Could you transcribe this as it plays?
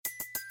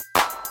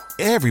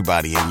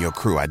Everybody in your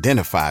crew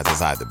identifies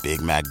as either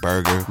Big Mac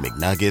Burger,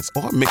 McNuggets,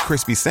 or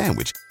McCrispy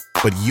Sandwich.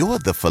 But you're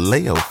the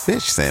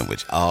Filet-O-Fish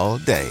Sandwich all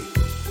day.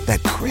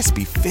 That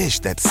crispy fish,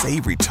 that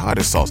savory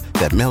tartar sauce,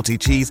 that melty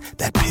cheese,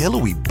 that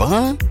pillowy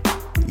bun.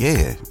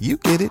 Yeah, you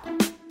get it.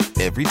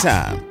 Every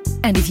time.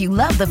 And if you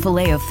love the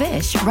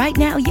Filet-O-Fish, right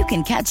now you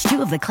can catch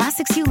two of the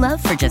classics you love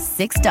for just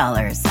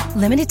 $6.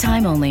 Limited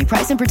time only.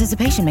 Price and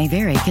participation may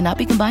vary. Cannot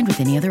be combined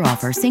with any other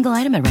offer. Single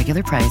item at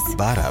regular price.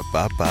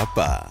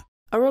 Ba-da-ba-ba-ba.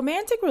 A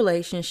romantic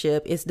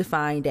relationship is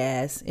defined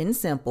as, in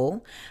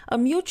simple, a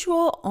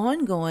mutual,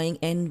 ongoing,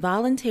 and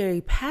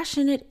voluntary,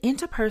 passionate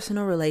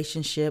interpersonal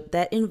relationship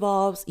that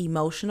involves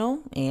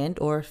emotional and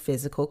or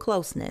physical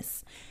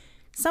closeness.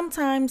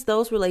 Sometimes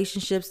those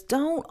relationships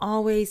don't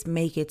always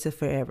make it to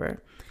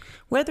forever,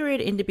 whether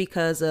it ended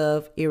because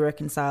of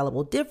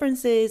irreconcilable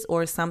differences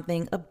or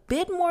something a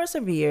bit more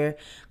severe.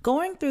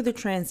 Going through the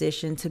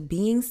transition to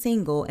being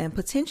single and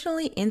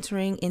potentially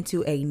entering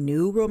into a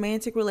new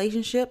romantic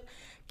relationship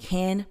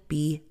can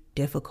be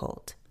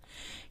difficult.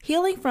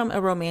 Healing from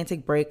a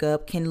romantic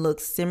breakup can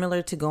look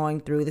similar to going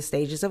through the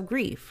stages of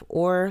grief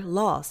or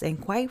loss. And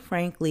quite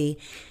frankly,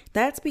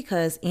 that's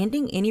because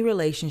ending any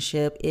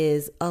relationship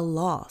is a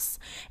loss.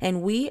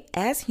 And we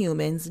as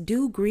humans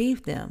do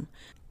grieve them.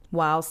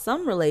 While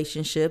some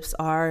relationships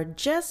are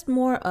just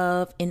more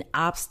of an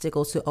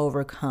obstacle to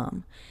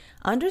overcome.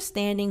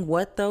 Understanding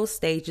what those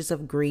stages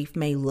of grief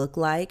may look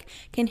like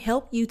can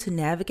help you to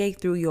navigate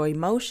through your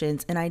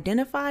emotions and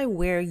identify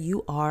where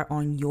you are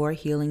on your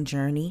healing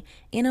journey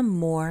in a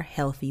more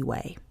healthy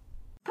way.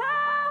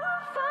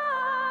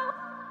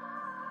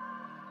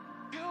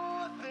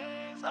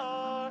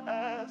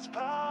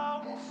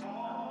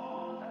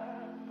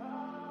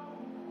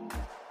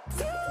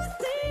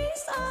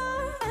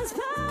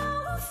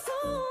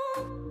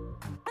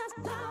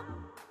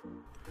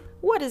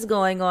 What is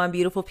going on,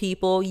 beautiful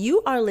people?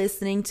 You are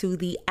listening to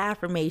the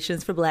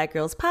Affirmations for Black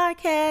Girls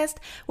podcast,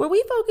 where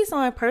we focus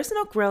on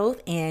personal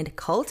growth and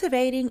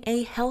cultivating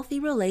a healthy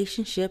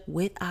relationship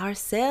with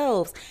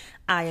ourselves.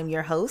 I am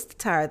your host,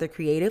 Tara the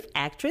Creative,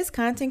 actress,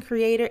 content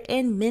creator,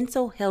 and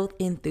mental health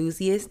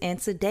enthusiast. And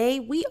today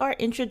we are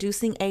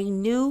introducing a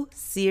new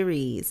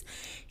series,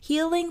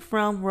 Healing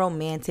from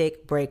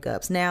Romantic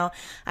Breakups. Now,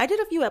 I did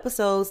a few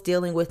episodes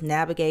dealing with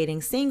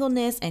navigating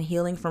singleness and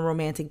healing from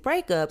romantic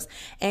breakups,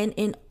 and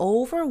an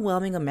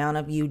overwhelming amount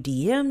of you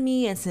DM'd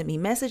me and sent me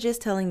messages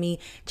telling me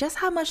just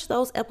how much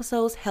those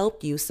episodes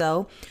helped you.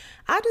 So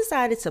I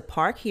decided to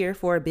park here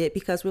for a bit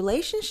because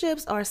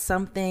relationships are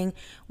something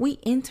we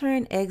enter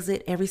and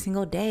exit every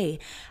single day.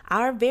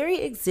 Our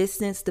very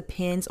existence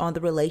depends on the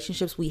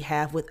relationships we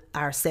have with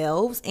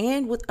ourselves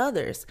and with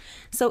others.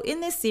 So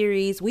in this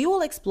series, we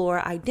will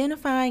explore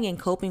identifying and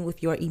coping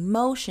with your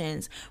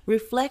emotions,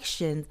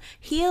 reflection,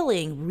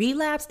 healing,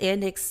 relapse,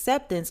 and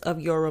acceptance of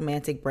your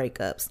romantic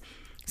breakups.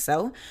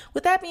 So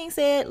with that being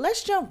said,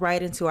 let's jump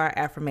right into our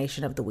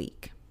affirmation of the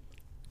week.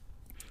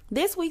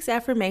 This week's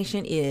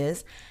affirmation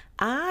is,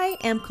 I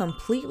am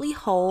completely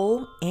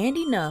whole and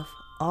enough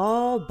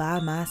all by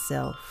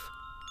myself.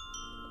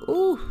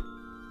 Ooh,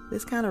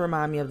 this kind of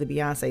reminds me of the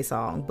Beyonce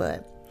song,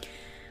 but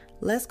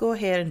let's go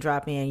ahead and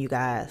drop in, you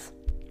guys.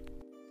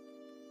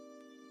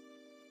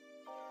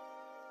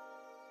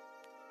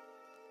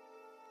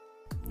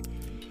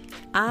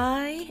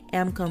 I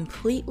am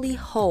completely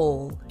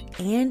whole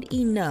and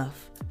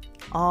enough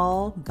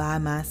all by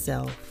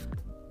myself.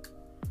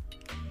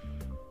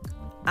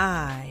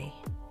 I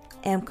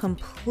am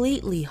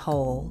completely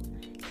whole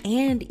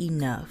and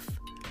enough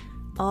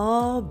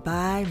all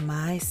by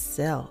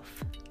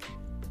myself.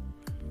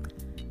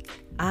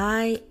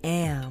 I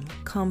am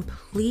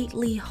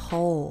completely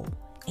whole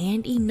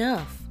and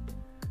enough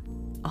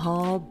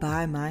all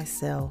by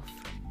myself.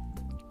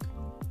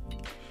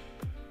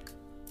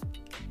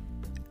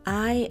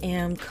 I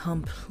am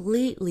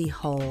completely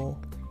whole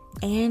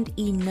and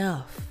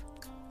enough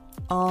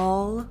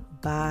all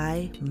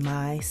by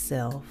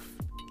myself.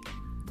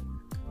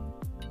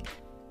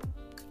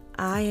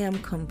 I am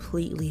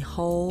completely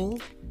whole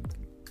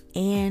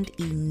and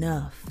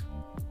enough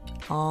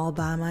all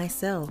by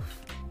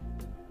myself.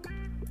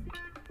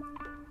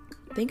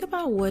 Think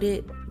about what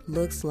it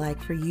looks like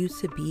for you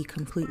to be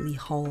completely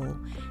whole.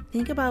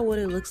 Think about what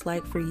it looks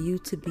like for you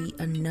to be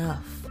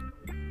enough.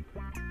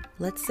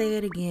 Let's say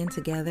it again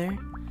together.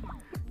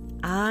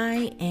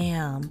 I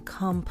am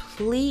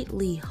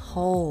completely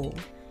whole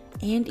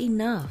and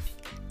enough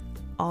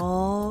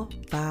all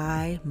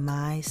by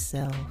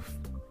myself.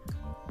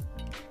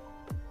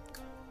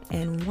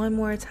 And one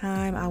more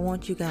time, I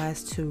want you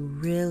guys to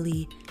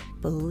really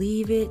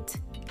believe it.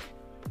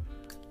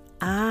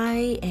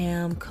 I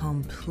am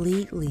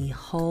completely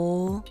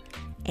whole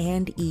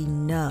and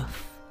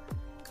enough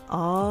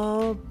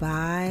all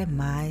by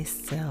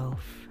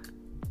myself.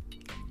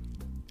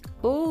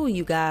 Oh,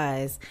 you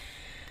guys,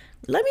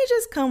 let me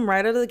just come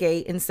right out of the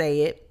gate and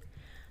say it.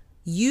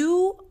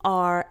 You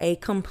are a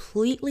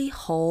completely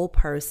whole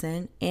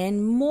person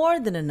and more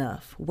than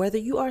enough, whether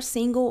you are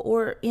single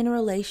or in a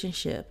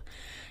relationship.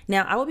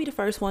 Now, I will be the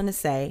first one to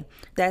say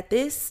that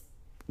this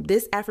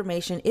this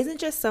affirmation isn't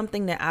just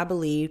something that I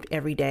believed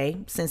every day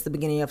since the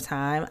beginning of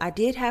time. I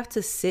did have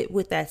to sit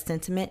with that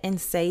sentiment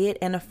and say it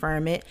and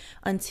affirm it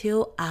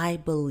until I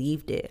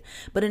believed it.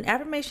 But an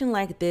affirmation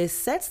like this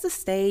sets the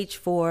stage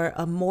for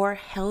a more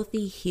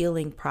healthy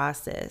healing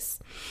process.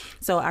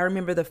 So I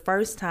remember the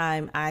first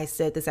time I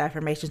said this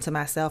affirmation to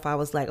myself, I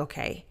was like,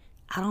 okay,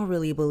 I don't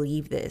really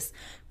believe this,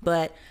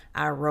 but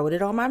I wrote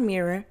it on my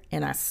mirror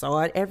and I saw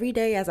it every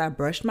day as I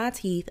brushed my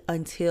teeth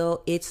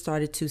until it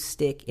started to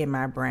stick in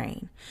my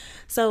brain.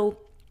 So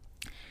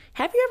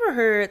have you ever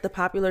heard the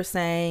popular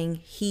saying,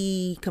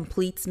 he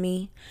completes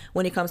me,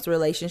 when it comes to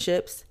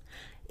relationships?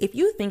 If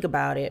you think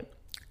about it,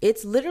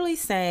 it's literally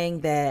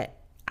saying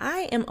that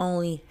I am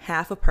only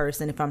half a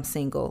person if I'm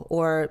single,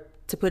 or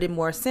to put it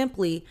more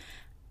simply,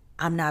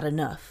 I'm not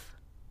enough.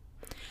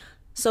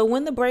 So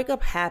when the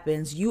breakup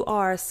happens, you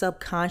are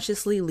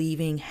subconsciously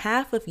leaving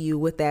half of you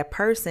with that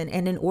person.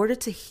 And in order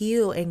to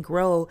heal and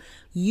grow,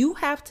 you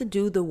have to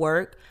do the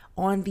work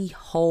on the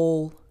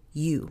whole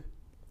you.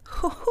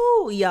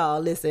 Y'all,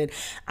 listen,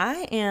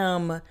 I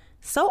am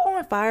so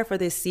on fire for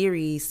this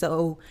series.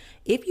 So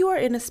if you are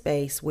in a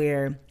space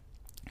where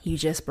you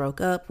just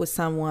broke up with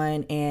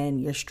someone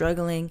and you're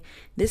struggling,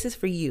 this is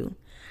for you.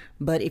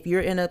 But if you're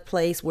in a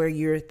place where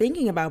you're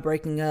thinking about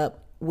breaking up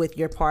with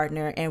your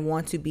partner and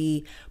want to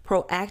be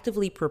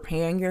proactively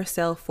preparing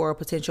yourself for a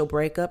potential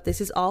breakup, this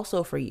is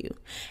also for you.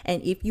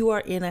 And if you are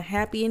in a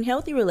happy and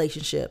healthy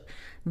relationship,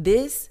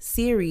 this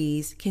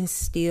series can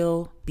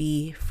still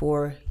be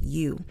for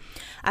you.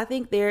 I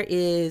think there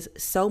is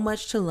so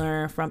much to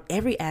learn from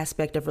every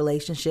aspect of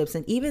relationships.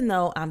 And even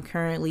though I'm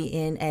currently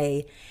in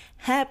a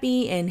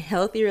happy and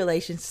healthy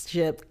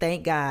relationship,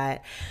 thank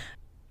God,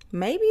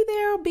 maybe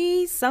there'll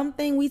be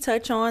something we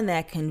touch on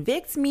that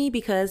convicts me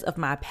because of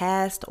my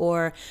past,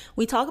 or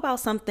we talk about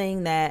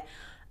something that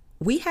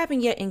we haven't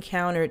yet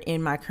encountered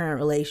in my current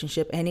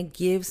relationship, and it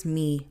gives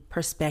me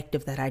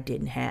perspective that I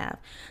didn't have.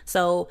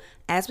 So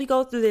as we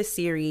go through this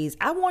series,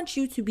 I want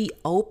you to be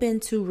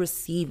open to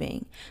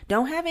receiving.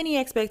 Don't have any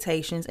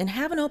expectations and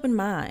have an open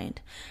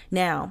mind.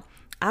 Now,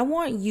 I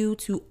want you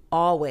to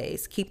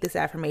always keep this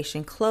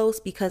affirmation close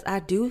because I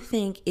do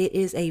think it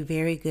is a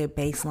very good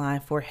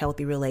baseline for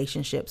healthy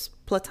relationships,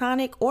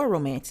 platonic or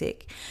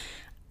romantic.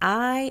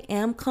 I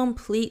am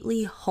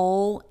completely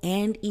whole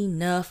and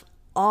enough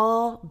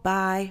all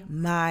by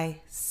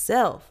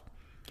myself.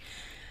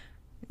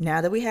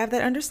 Now that we have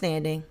that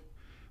understanding,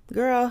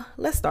 girl,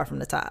 let's start from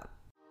the top.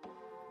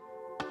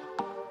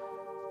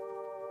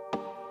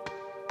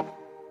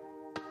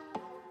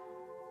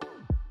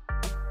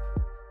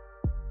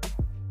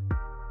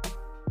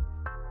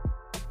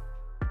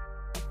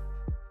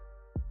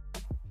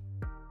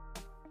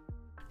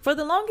 For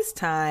the longest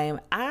time,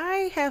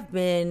 I have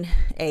been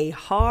a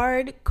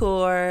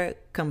hardcore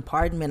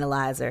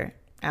compartmentalizer.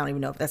 I don't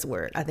even know if that's a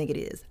word. I think it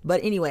is.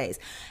 But anyways,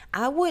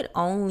 I would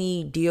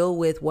only deal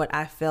with what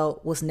I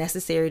felt was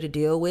necessary to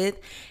deal with.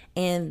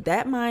 And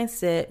that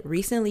mindset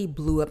recently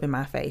blew up in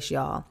my face,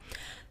 y'all.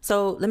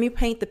 So let me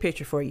paint the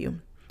picture for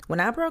you. When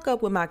I broke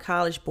up with my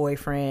college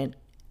boyfriend,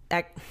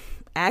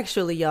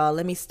 actually, y'all,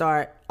 let me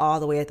start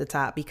all the way at the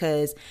top,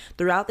 because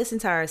throughout this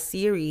entire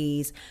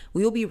series,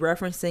 we will be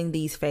referencing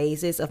these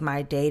phases of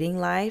my dating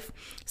life.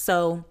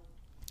 So,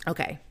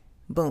 okay,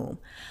 boom.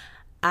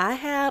 I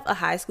have a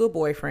high school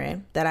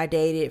boyfriend that I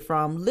dated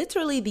from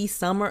literally the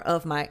summer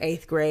of my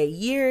 8th grade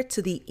year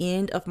to the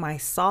end of my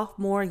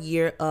sophomore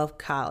year of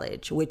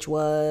college, which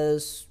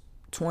was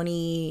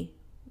 2013,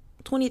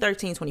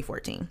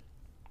 2014.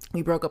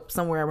 We broke up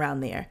somewhere around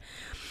there.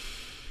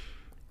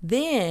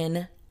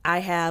 Then I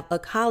have a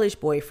college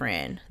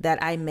boyfriend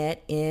that I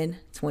met in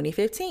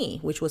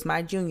 2015, which was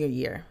my junior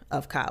year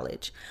of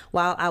college,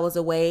 while I was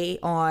away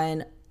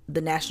on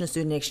the National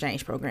Student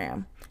Exchange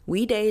Program.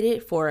 We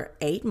dated for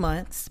 8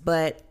 months,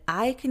 but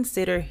I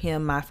consider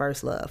him my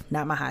first love,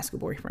 not my high school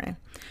boyfriend.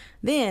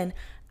 Then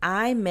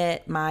I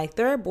met my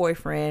third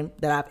boyfriend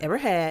that I've ever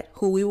had,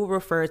 who we will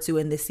refer to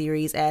in this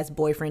series as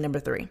boyfriend number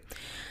 3.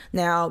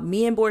 Now,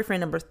 me and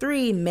boyfriend number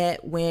 3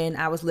 met when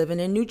I was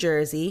living in New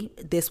Jersey.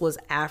 This was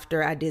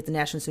after I did the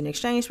National Student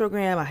Exchange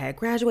Program. I had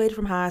graduated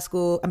from I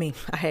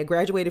had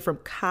graduated from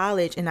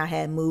college and I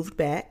had moved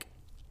back.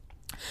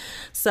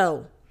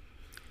 So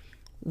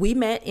we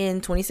met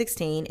in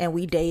 2016 and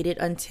we dated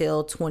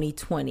until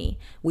 2020.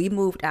 We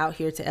moved out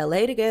here to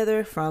LA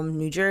together from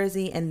New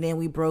Jersey, and then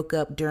we broke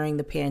up during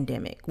the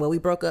pandemic. Well, we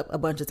broke up a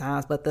bunch of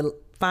times, but the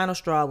final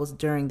straw was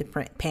during the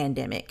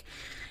pandemic.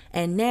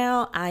 And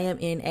now I am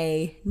in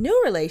a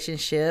new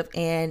relationship,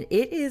 and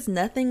it is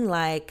nothing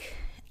like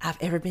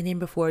I've ever been in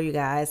before, you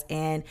guys.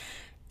 And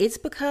it's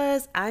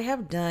because I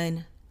have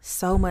done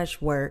so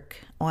much work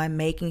on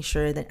making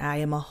sure that I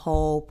am a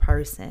whole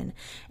person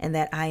and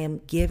that I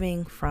am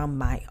giving from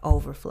my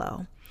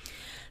overflow.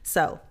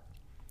 So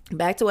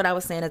back to what I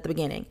was saying at the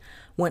beginning.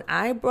 When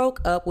I broke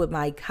up with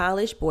my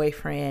college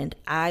boyfriend,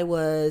 I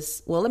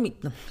was, well, let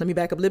me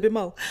back up a little bit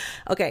more.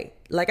 Okay,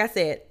 like I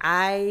said,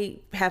 I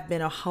have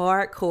been a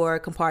hardcore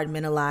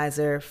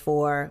compartmentalizer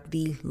for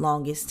the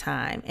longest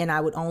time, and I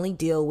would only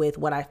deal with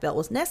what I felt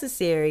was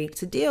necessary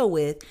to deal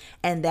with,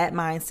 and that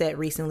mindset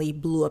recently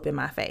blew up in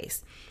my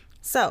face.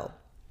 So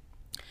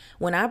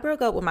when I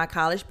broke up with my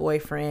college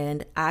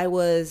boyfriend, I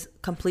was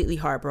completely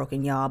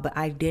heartbroken, y'all, but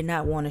I did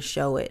not want to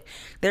show it.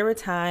 There were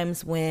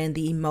times when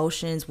the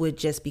emotions would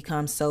just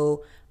become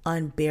so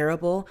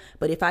unbearable,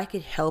 but if I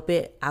could help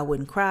it, I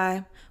wouldn't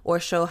cry or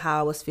show how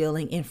I was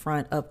feeling in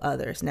front of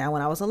others. Now,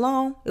 when I was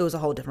alone, it was a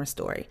whole different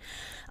story.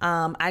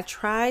 I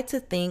tried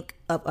to think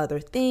of other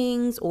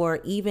things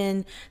or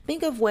even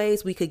think of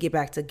ways we could get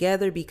back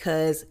together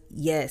because,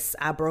 yes,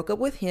 I broke up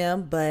with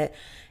him, but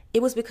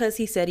it was because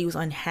he said he was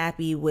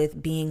unhappy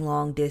with being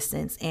long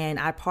distance, and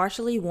I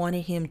partially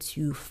wanted him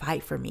to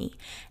fight for me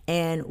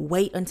and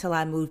wait until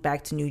I moved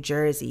back to New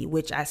Jersey,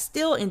 which I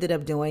still ended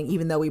up doing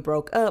even though we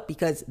broke up,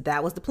 because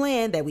that was the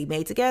plan that we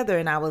made together.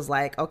 And I was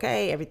like,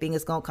 okay, everything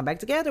is going to come back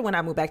together when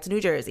I move back to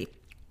New Jersey.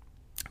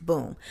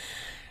 Boom.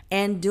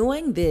 And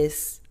doing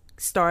this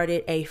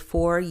started a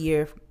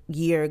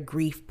 4-year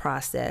grief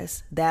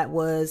process that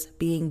was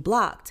being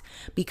blocked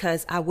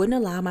because I wouldn't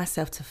allow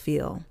myself to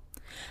feel.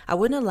 I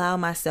wouldn't allow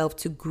myself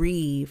to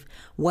grieve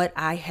what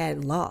I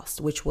had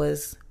lost, which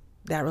was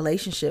that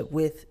relationship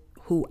with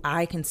who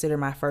I consider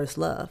my first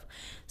love.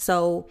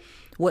 So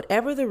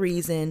whatever the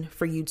reason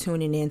for you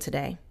tuning in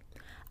today,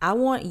 I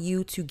want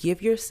you to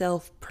give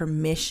yourself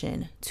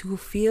permission to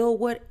feel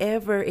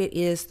whatever it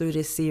is through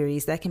this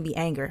series. That can be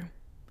anger,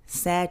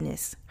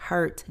 sadness,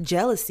 hurt,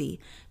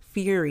 jealousy,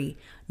 fury,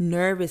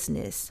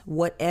 nervousness,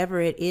 whatever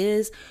it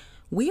is.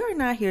 We are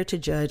not here to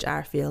judge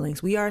our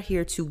feelings. We are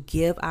here to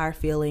give our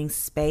feelings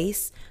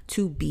space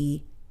to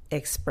be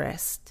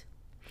expressed.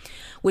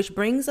 Which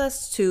brings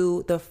us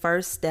to the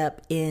first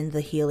step in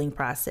the healing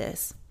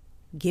process,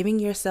 giving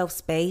yourself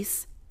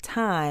space,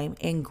 time,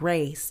 and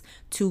grace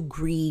to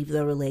grieve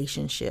the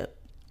relationship.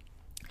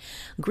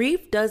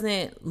 Grief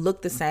doesn't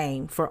look the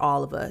same for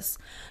all of us.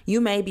 You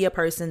may be a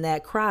person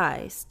that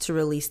cries to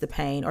release the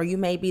pain, or you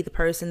may be the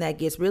person that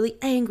gets really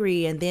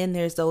angry, and then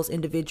there's those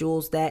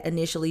individuals that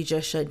initially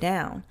just shut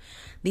down.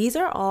 These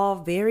are all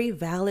very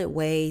valid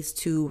ways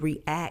to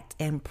react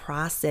and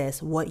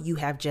process what you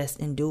have just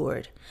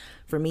endured.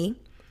 For me,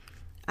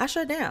 I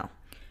shut down.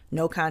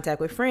 No contact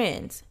with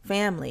friends,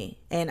 family,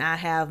 and I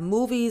have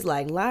movies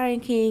like Lion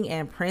King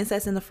and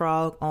Princess and the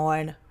Frog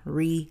on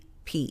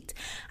repeat.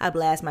 I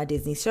blast my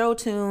Disney show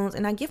tunes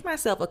and I give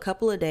myself a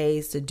couple of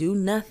days to do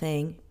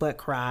nothing but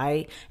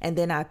cry, and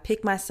then I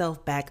pick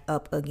myself back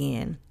up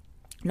again.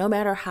 No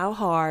matter how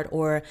hard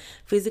or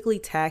physically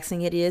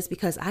taxing it is,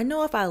 because I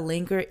know if I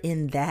linger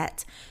in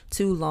that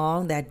too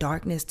long, that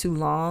darkness too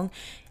long,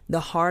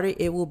 the harder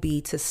it will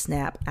be to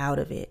snap out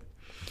of it.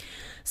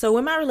 So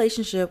when my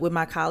relationship with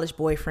my college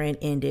boyfriend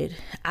ended,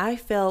 I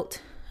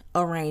felt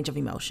a range of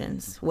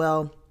emotions.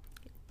 Well,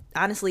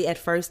 honestly, at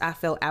first, I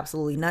felt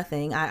absolutely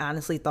nothing. I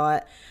honestly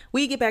thought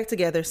we'd get back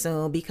together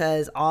soon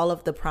because all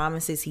of the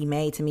promises he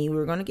made to me, we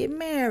were going to get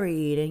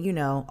married and, you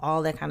know,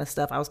 all that kind of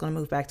stuff. I was going to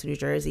move back to New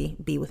Jersey,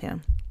 be with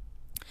him.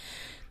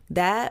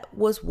 That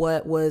was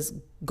what was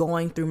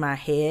going through my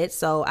head.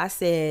 So I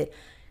said,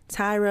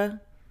 Tyra,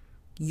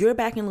 you're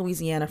back in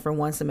Louisiana for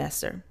 1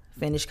 semester.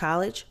 Finish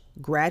college,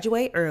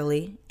 graduate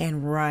early,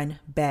 and run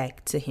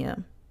back to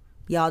him.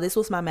 Y'all, this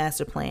was my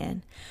master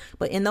plan.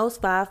 But in those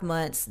 5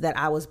 months that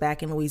I was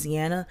back in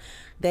Louisiana,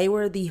 they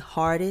were the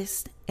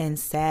hardest and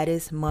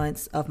saddest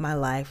months of my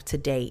life to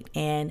date.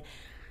 And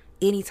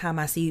anytime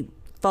I see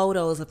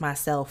photos of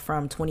myself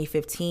from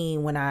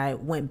 2015 when I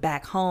went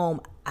back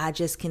home, I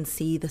just can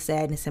see the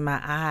sadness in my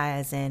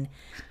eyes. And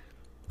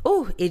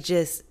oh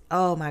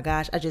my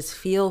gosh, I just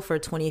feel for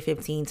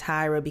 2015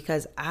 Tyra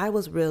because I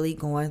was really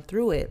going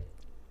through it.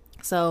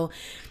 So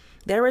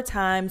there were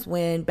times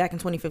when back in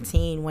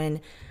 2015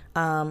 when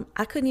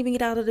I couldn't even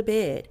get out of the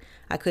bed.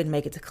 I couldn't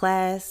make it to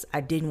class.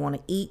 I didn't want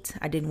to eat.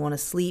 I didn't want to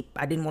sleep.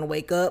 I didn't want to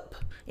wake up,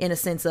 in a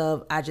sense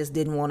of I just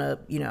didn't want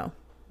to,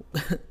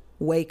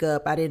 wake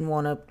up. I didn't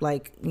want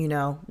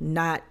to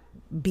not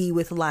be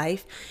with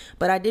life,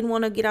 but I didn't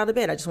want to get out of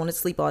bed. I just wanted to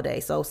sleep all day.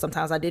 So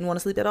sometimes I didn't want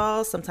to sleep at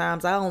all.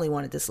 Sometimes I only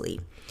wanted to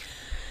sleep.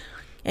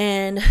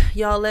 And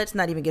y'all, let's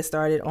not even get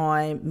started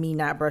on me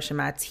not brushing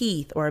my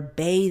teeth or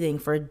bathing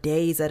for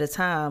days at a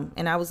time.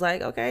 And I was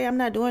like, okay, I'm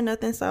not doing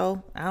nothing,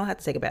 so I don't have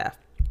to take a bath.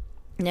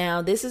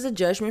 Now, this is a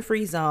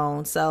judgment-free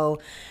zone.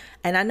 So,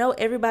 and I know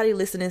everybody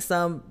listening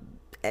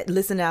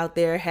out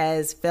there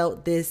has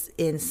felt this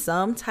in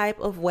some type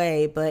of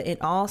way, but in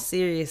all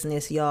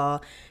seriousness,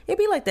 y'all, it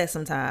be like that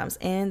sometimes.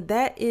 And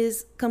that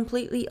is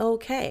completely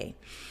okay.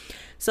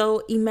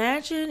 So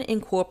imagine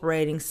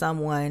incorporating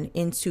someone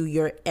into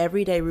your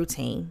everyday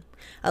routine,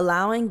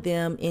 allowing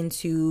them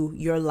into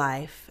your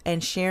life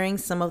and sharing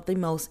some of the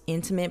most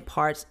intimate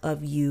parts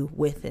of you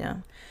with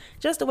them.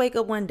 Just to wake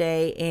up one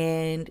day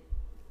and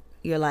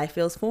your life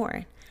feels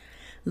foreign.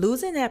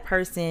 Losing that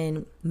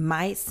person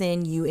might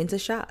send you into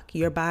shock.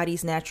 Your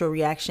body's natural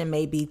reaction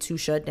may be to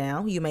shut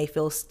down. You may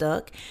feel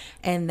stuck.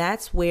 And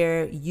that's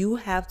where you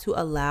have to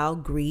allow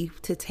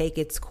grief to take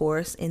its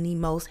course in the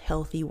most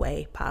healthy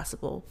way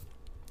possible.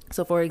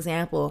 So for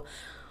example,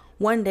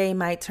 one day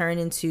might turn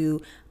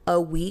into a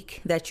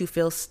week that you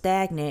feel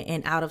stagnant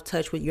and out of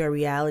touch with your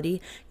reality.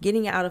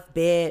 Getting out of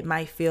bed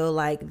might feel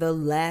like the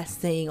last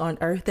thing on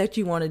earth that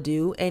you want to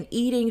do, and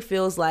eating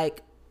feels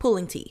like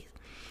pulling teeth.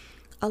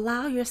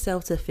 Allow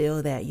yourself to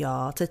feel that,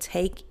 y'all, to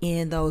take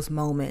in those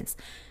moments.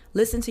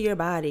 Listen to your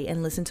body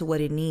and listen to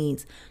what it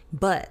needs.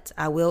 But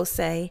I will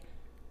say,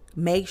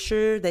 make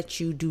sure that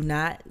you do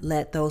not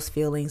let those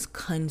feelings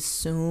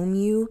consume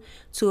you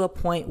to a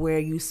point where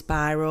you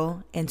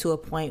spiral, and to a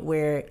point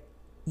where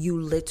you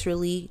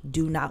literally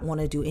do not want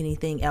to do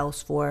anything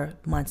else for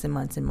months and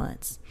months and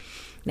months.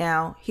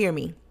 Now, hear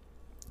me.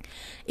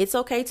 It's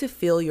okay to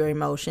feel your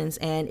emotions,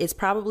 and it's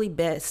probably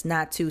best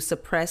not to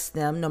suppress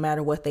them no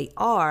matter what they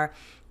are.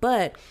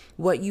 But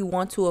what you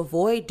want to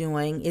avoid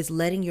doing is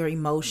letting your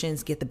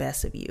emotions get the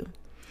best of you.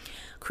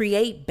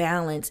 Create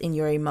balance in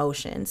your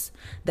emotions.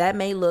 That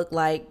may look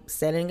like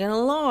setting an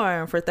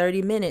alarm for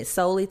 30 minutes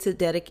solely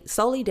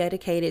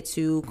dedicated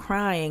to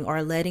crying,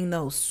 or letting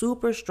those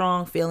super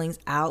strong feelings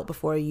out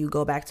before you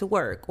go back to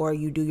work or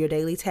you do your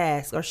daily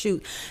tasks. Or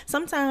shoot,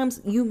 sometimes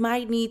you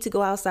might need to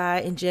go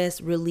outside and just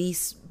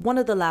release one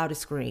of the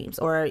loudest screams,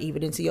 or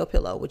even into your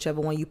pillow,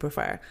 whichever one you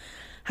prefer.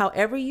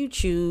 However you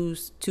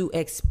choose to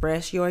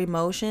express your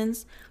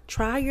emotions,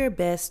 try your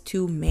best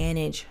to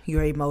manage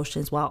your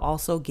emotions while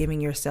also giving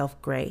yourself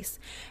grace.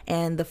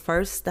 And the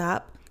first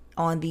stop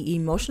on the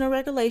emotional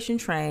regulation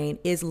train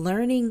is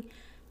learning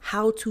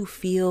how to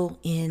feel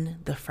in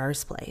the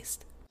first place.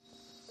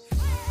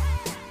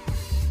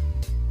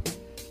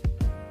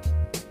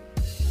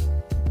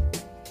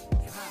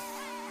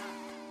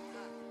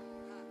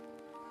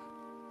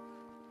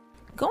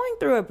 Going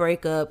through a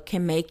breakup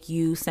can make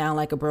you sound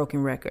like a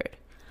broken record.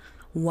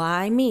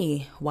 Why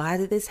me? Why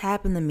did this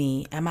happen to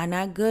me? Am I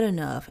not good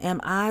enough?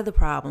 Am I the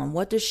problem?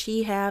 What does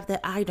she have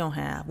that I don't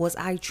have? Was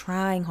I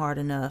trying hard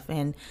enough?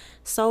 And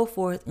so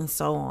forth and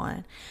so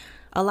on.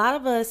 A lot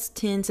of us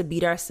tend to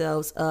beat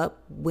ourselves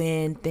up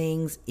when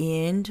things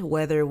end,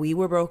 whether we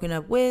were broken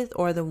up with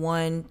or the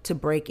one to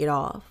break it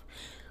off.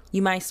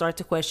 You might start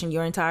to question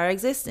your entire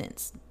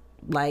existence,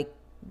 like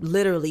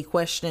literally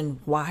question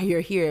why you're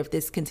here if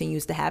this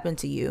continues to happen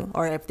to you,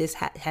 or if this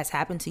has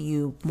happened to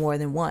you more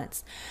than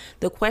once.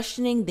 The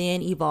questioning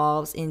then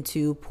evolves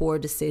into poor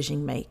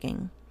decision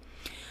making.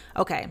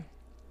 Okay,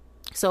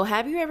 so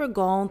have you ever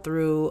gone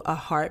through a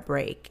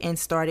heartbreak and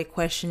started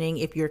questioning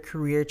if your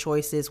career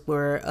choices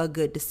were a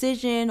good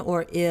decision,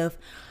 or if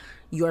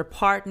your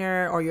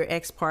partner or your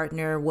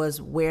ex-partner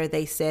was where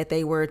they said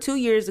they were 2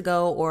 years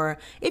ago, or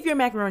if your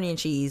macaroni and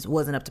cheese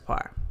wasn't up to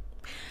par?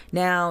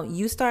 Now,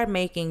 you start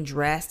making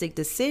drastic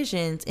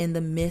decisions in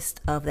the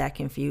midst of that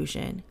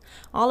confusion.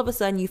 All of a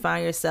sudden, you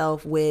find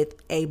yourself with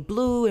a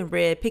blue and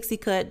red pixie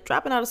cut,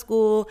 dropping out of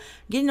school,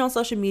 getting on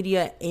social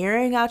media,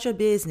 airing out your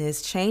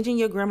business, changing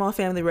your grandma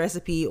family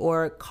recipe,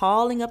 or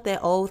calling up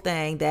that old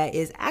thing that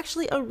is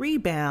actually a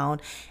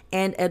rebound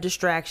and a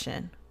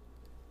distraction.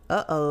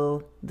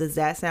 Uh-oh, does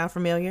that sound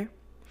familiar?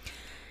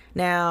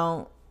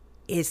 Now,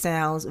 it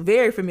sounds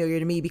very familiar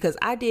to me because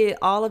I did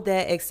all of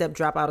that except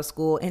drop out of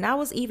school, and I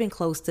was even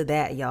close to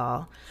that,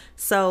 y'all.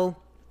 So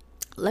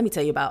let me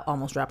tell you about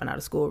almost dropping out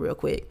of school real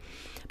quick.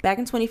 Back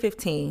in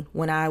 2015,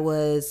 when I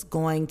was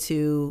going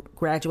to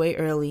graduate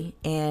early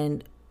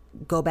and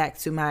go back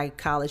to my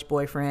college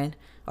boyfriend,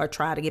 or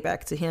try to get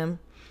back to him,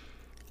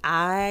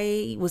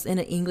 I was in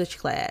an English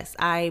class.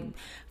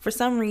 For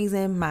some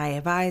reason, my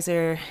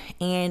advisor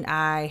and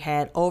I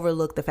had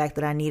overlooked the fact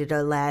that I needed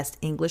a last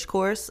English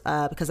course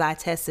because I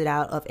tested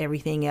out of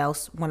everything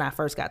else when I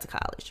first got to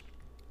college.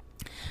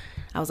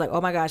 I was like,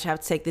 oh my gosh, I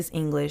have to take this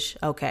English.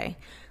 Okay.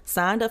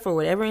 Signed up for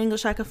whatever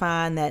English I could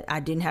find that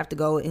I didn't have to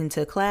go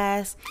into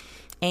class.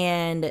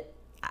 And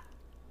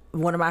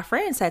one of my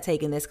friends had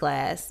taken this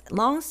class.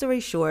 Long story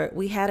short,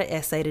 we had an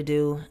essay to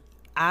do.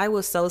 I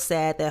was so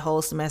sad that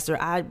whole semester.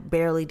 I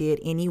barely did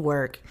any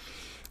work.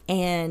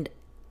 And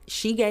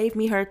she gave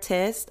me her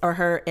test or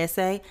her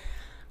essay,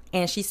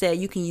 and she said,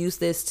 you can use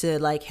this to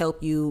like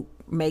help you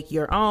make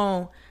your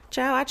own.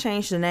 Child, I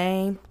changed the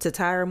name to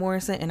Tyra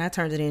Morrison, and I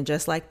turned it in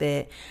just like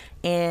that.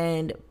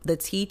 And the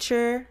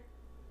teacher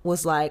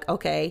was like,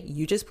 okay,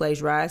 you just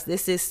plagiarized.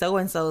 This is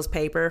so-and-so's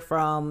paper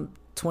from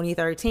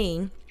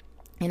 2013.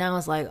 And I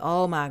was like,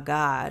 oh my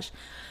gosh.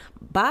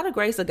 By the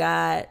grace of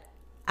God,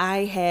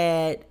 I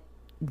had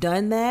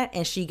done that,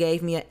 and she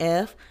gave me an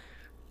F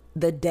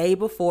the day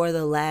before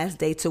the last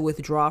day to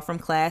withdraw from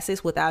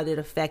classes without it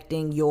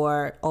affecting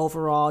your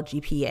overall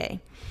GPA.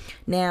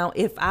 Now,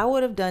 if I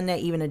would have done that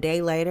even a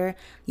day later,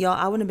 y'all,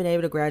 I wouldn't have been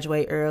able to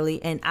graduate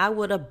early, and I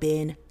would have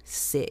been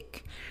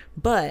sick.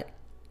 But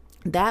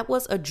that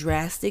was a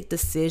drastic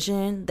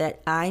decision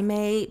that I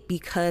made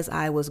because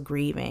I was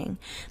grieving.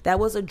 That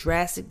was a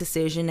drastic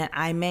decision that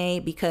I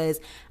made because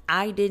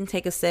I didn't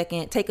take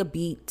a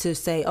beat to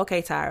say,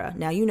 okay, Tyra,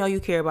 now you know you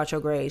care about your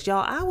grades.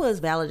 Y'all, I was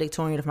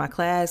valedictorian of my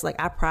class. Like,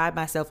 I pride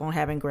myself on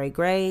having great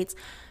grades,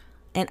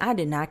 and I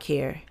did not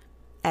care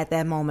at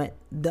that moment.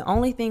 The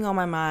only thing on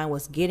my mind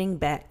was getting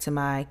back to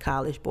my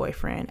college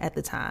boyfriend at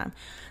the time.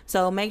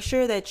 So make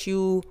sure that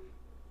you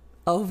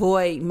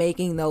avoid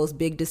making those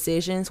big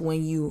decisions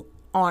when you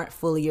aren't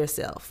fully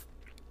yourself.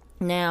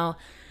 Now,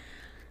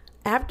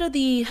 after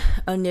the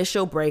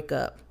initial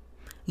breakup,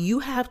 you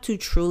have to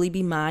truly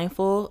be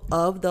mindful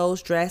of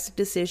those drastic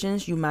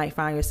decisions you might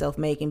find yourself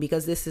making,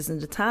 because this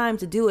isn't the time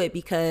to do it,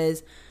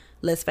 because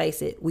let's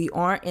face it, we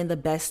aren't in the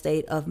best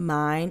state of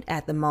mind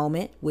at the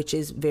moment, which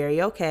is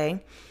very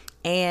okay.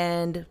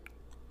 And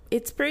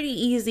it's pretty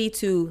easy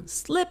to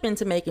slip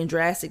into making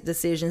drastic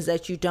decisions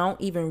that you don't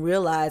even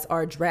realize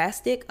are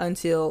drastic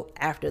until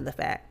after the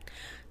fact.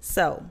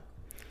 So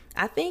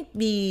I think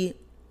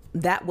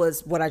that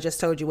was what I just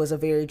told you was a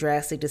very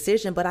drastic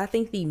decision, but I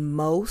think the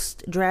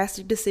most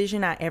drastic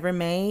decision I ever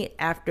made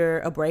after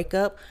a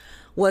breakup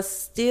was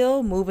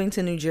still moving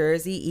to New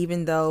Jersey,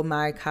 even though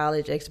my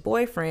college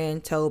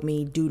ex-boyfriend told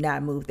me do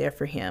not move there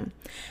for him.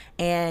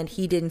 And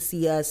he didn't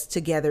see us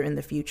together in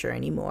the future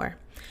anymore.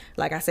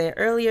 Like I said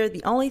earlier,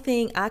 the only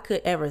thing I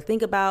could ever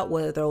think about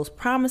were those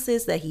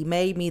promises that he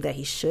made me that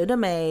he should have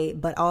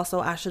made, but also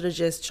I should have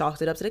just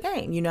chalked it up to the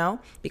game,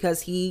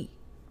 because he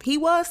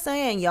was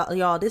saying,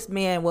 y'all, this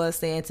man was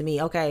saying to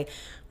me, okay,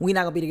 we're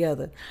not gonna be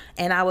together.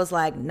 And I was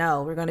like,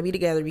 no, we're gonna be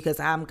together because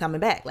I'm coming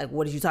back. Like,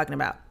 what are you talking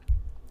about?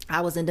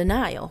 I was in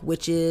denial,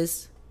 which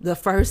is the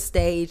first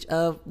stage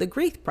of the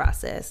grief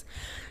process.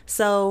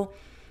 So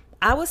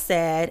I was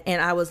sad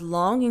and I was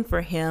longing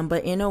for him,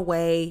 but in a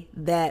way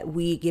that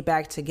we get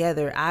back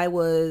together. I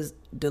was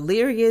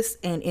delirious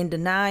and in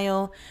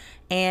denial.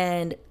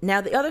 And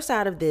now the other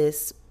side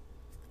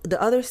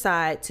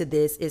to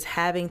this is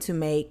having to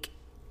make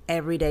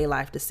everyday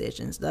life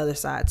decisions. The other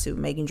side to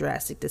making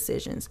drastic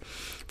decisions.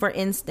 For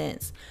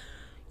instance,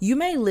 you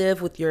may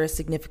live with your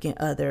significant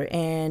other,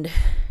 and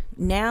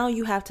now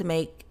you have to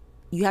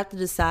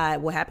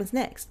decide what happens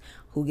next.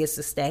 Who gets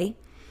to stay?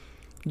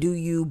 Do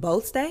you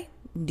both stay?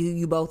 Do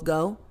you both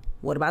go?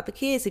 What about the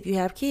kids if you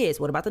have kids?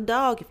 What about the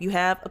dog if you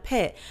have a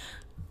pet?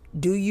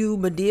 Do you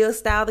Madea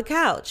style the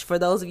couch? For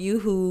those of you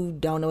who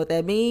don't know what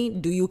that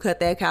means, do you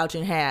cut that couch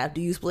in half? Do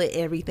you split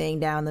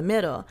everything down the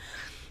middle?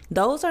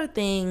 Those are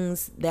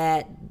things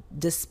that,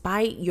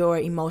 despite your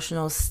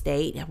emotional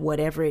state,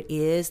 whatever it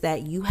is,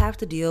 that you have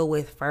to deal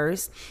with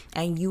first,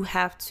 and you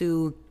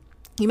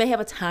may have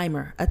a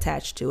timer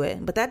attached to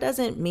it, but that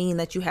doesn't mean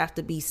that you have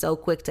to be so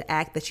quick to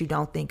act that you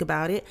don't think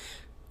about it.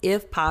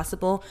 If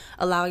possible,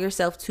 allow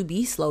yourself to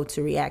be slow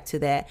to react to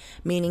that,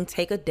 meaning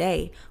take a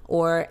day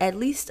or at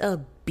least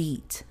a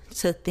beat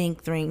to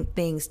think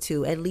things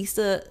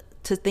to,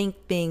 to think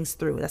things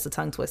through. That's a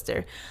tongue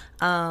twister.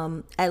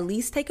 At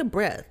least take a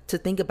breath to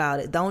think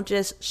about it. Don't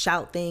just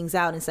shout things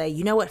out and say,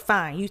 you know what,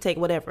 fine, you take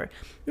whatever.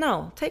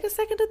 No, take a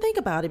second to think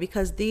about it,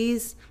 because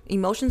these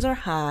emotions are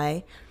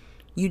high.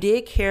 You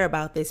did care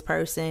about this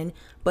person,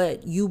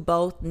 but you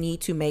both need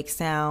to make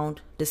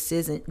sound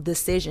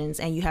decisions,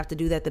 and you have to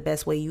do that the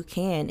best way you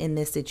can in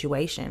this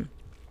situation.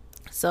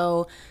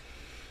 So,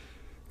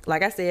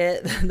 like I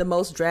said, the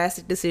most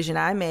drastic decision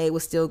I made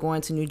was still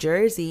going to New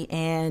Jersey.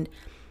 And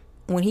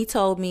when he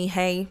told me,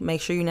 hey,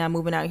 make sure you're not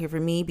moving out here for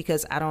me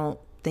because I don't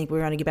think we're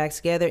going to get back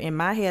together, in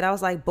my head, I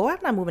was like, boy, I'm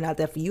not moving out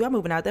there for you. I'm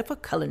moving out there for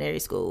culinary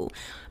school.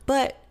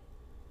 But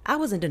I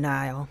was in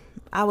denial.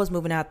 I was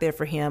moving out there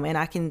for him. And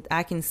I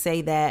can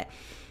say that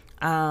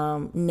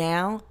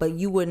now, but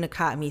you wouldn't have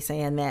caught me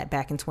saying that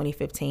back in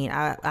 2015.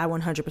 I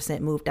 100%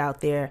 moved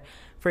out there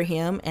for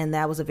him, and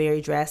that was a very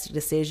drastic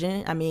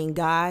decision. I mean,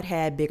 God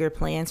had bigger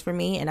plans for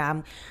me, and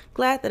I'm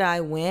glad that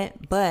I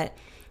went, but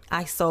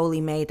I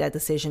solely made that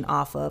decision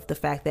off of the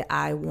fact that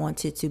I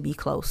wanted to be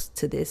close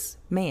to this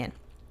man.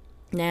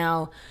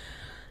 Now,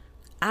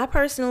 I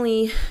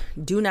personally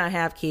do not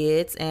have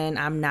kids, and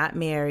I'm not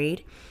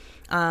married.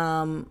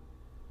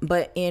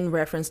 But in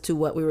reference to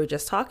what we were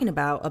just talking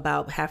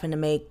about having to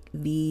make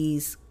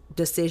these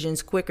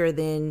decisions quicker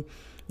than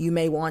you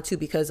may want to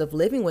because of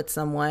living with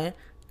someone,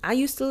 I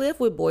used to live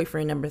with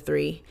boyfriend number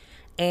 3.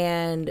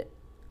 And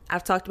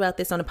I've talked about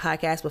this on the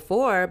podcast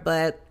before,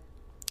 but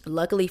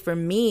luckily for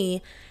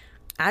me,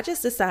 I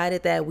just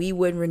decided that we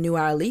wouldn't renew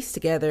our lease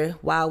together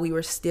while we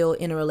were still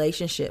in a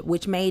relationship,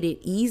 which made it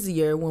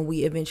easier when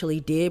we eventually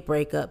did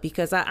break up,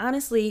 because I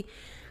honestly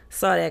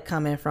saw that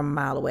coming from a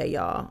mile away,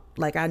 y'all.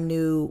 Like, I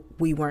knew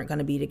we weren't going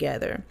to be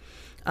together.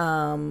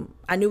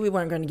 I knew we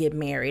weren't going to get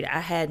married.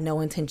 I had no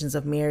intentions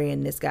of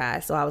marrying this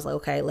guy. So I was like,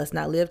 okay, let's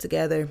not live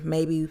together.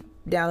 Maybe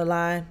down the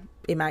line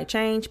it might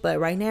change, but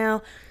right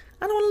now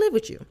I don't want to live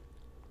with you.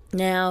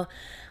 Now,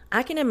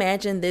 I can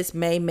imagine this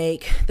may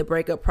make the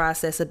breakup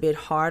process a bit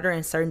harder,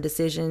 and certain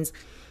decisions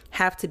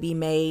have to be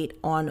made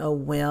on a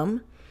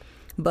whim.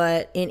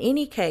 But in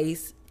any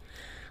case,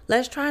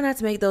 let's try not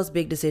to make those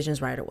big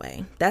decisions right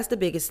away. That's the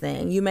biggest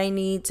thing. You may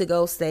need to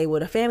go stay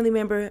with a family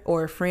member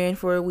or a friend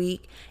for a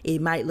week.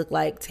 It might look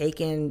like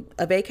taking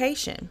a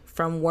vacation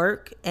from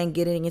work and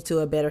getting into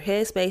a better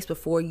headspace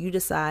before you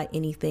decide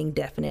anything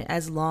definite,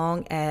 as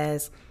long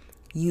as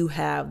you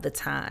have the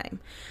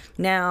time.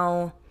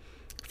 Now,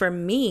 for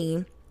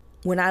me,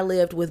 when I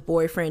lived with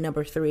boyfriend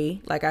number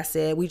 3, like I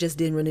said, we just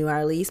didn't renew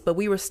our lease, but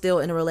we were still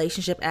in a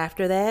relationship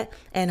after that.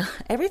 And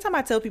every time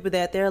I tell people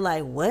that, they're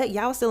like, what?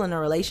 Y'all still in a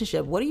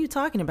relationship? What are you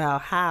talking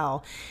about?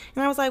 How?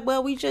 And I was like,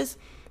 well, we just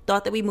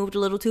thought that we moved a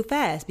little too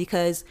fast,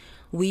 because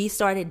we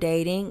started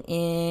dating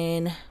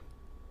in,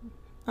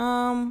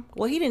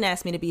 well, he didn't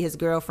ask me to be his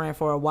girlfriend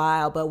for a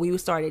while, but we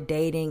started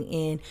dating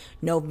in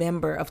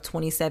November of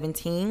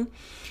 2017.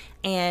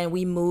 And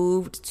we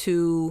moved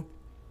to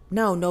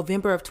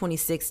November of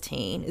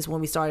 2016 is when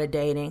we started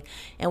dating,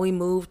 and we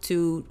moved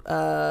to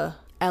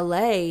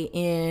LA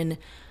in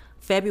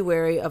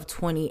February of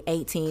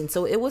 2018.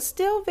 So it was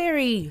still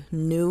very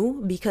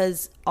new,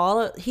 because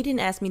he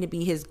didn't ask me to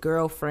be his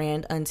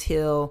girlfriend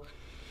until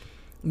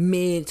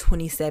mid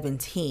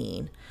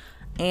 2017.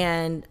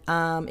 And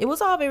it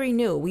was all very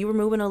new. We were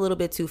moving a little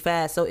bit too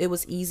fast, so it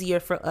was easier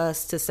for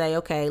us to say,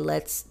 okay,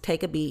 let's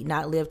take a beat,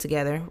 not live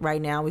together.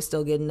 Right now, we're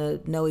still getting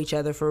to know each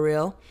other for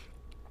real.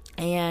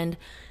 And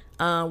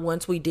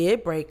once we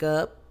did break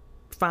up,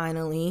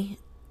 finally,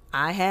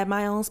 I had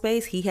my own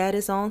space. He had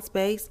his own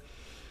space.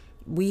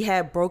 We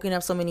had broken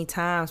up so many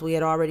times. We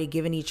had already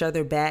given each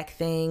other back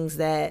things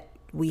that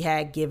we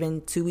had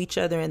given to each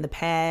other in the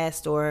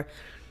past, or,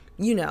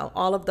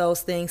 all of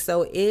those things.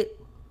 So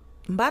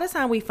by the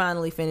time we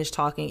finally finished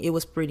talking, it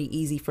was pretty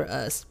easy for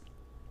us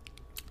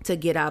to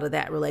get out of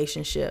that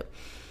relationship.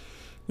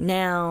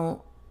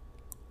 Now,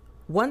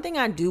 one thing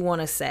I do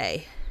want to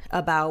say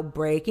about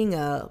breaking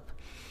up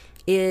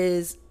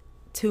is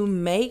to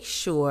make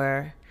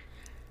sure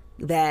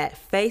that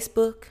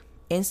Facebook,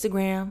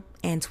 Instagram,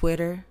 and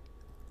Twitter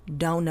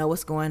don't know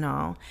what's going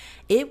on.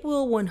 It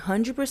will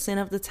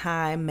 100% of the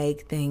time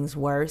make things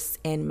worse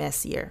and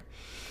messier.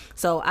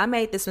 So I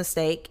made this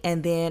mistake,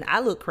 and then I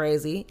looked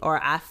crazy, or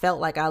I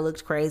felt like I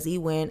looked crazy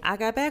when I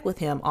got back with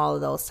him all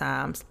of those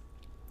times.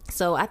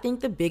 So I think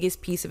the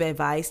biggest piece of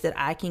advice that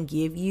I can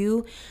give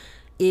you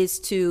is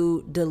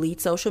to delete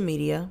social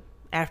media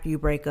after you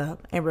break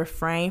up, and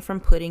refrain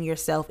from putting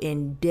yourself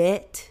in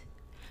debt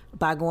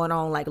by going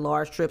on like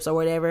large trips or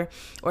whatever,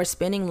 or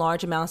spending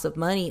large amounts of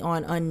money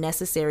on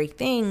unnecessary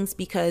things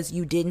because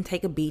you didn't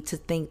take a beat to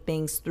think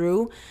things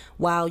through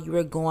while you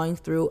were going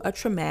through a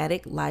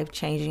traumatic,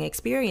 life-changing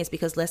experience.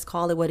 Because let's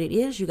call it what it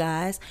is, you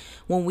guys.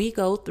 When we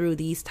go through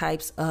these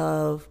types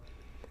of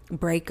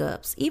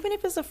breakups, even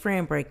if it's a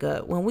friend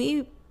breakup, when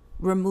we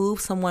remove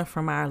someone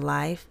from our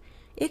life,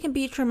 it can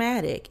be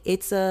traumatic.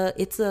 It's a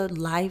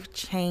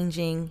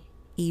life-changing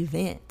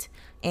event,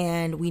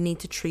 and we need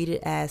to treat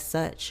it as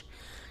such.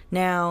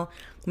 Now,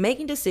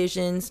 making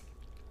decisions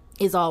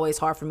is always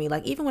hard for me.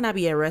 Like, even when I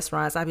be at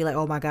restaurants, I'd be like,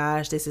 oh my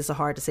gosh, this is a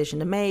hard decision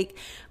to make.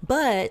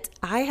 But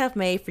I have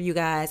made for you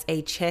guys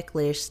a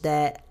checklist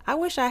that I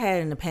wish I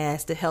had in the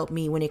past to help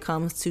me when it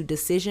comes to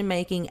decision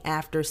making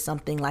after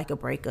something like a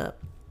breakup.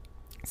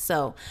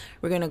 So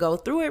we're going to go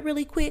through it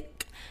really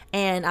quick,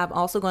 and I'm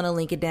also going to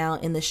link it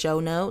down in the show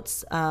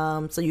notes,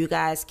 so you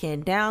guys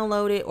can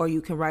download it, or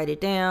you can write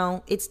it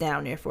down. It's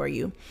down there for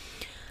you.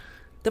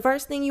 The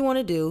first thing you want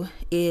to do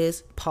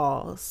is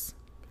pause.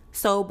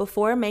 So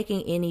before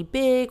making any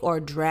big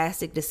or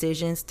drastic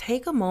decisions,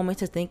 take a moment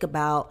to think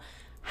about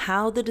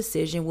how the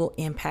decision will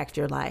impact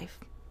your life.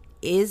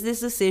 Is this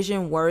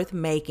decision worth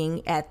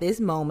making at this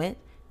moment?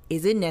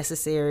 Is it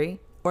necessary,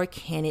 or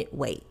can it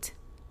wait?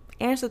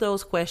 Answer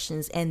those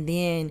questions, and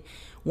then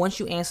once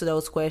you answer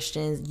those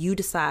questions, you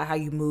decide how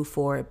you move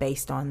forward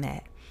based on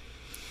that.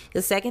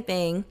 The second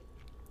thing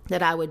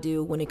that I would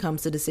do when it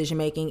comes to decision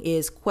making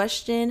is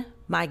question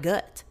my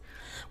gut.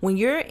 When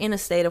you're in a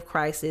state of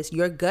crisis,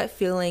 your gut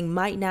feeling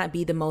might not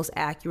be the most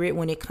accurate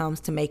when it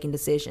comes to making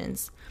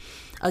decisions.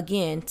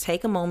 Again,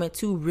 take a moment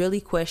to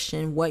really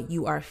question what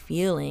you are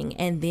feeling,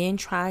 and then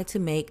try to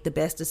make the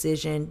best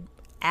decision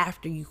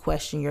after you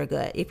question your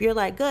gut. If you're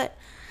like, gut,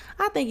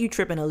 I think you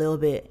tripping a little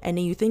bit, and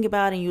then you think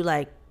about it and you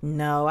like,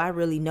 no, I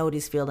really know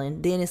this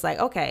feeling, then it's like,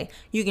 okay,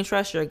 you can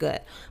trust your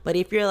gut. But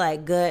if you're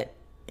like, gut,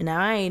 now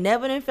I ain't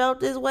never done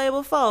felt this way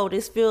before,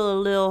 this feel a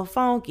little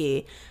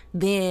funky,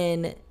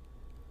 then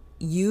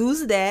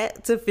use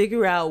that to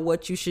figure out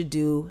what you should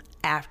do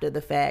after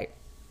the fact.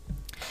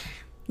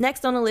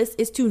 Next on the list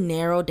is to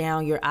narrow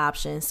down your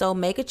options. So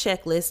make a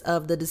checklist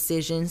of the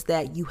decisions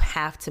that you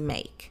have to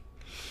make.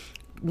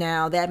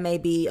 Now that may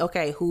be,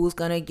 okay, who's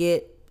going to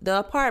get the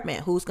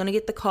apartment, who's going to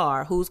get the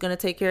car, who's going to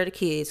take care of the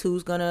kids,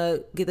 who's going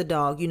to get the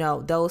dog,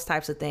 those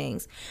types of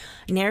things.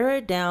 Narrow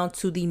it down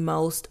to the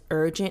most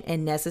urgent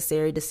and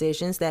necessary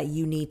decisions that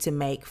you need to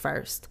make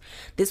first.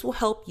 This will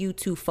help you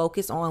to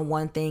focus on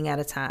one thing at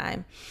a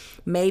time.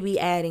 Maybe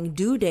adding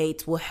due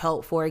dates will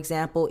help. For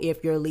example,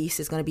 if your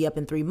lease is going to be up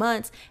in 3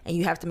 months and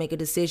you have to make a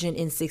decision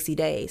in 60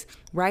 days,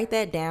 write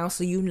that down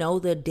so you know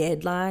the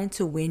deadline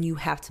to when you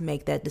have to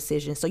make that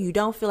decision. So you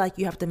don't feel like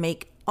you have to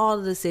make all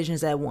the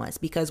decisions at once,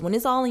 because when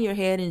it's all in your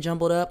head and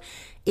jumbled up,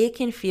 it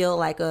can feel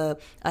like a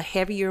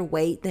heavier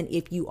weight than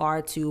if you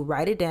are to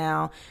write it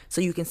down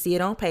so you can see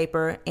it on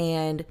paper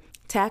and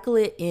tackle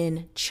it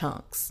in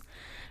chunks.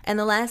 And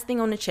the last thing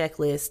on the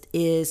checklist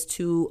is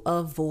to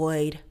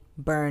avoid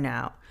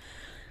burnout.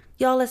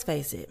 Y'all, let's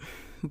face it.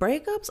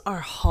 Breakups are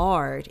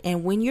hard,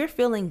 and when you're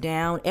feeling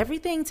down,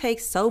 everything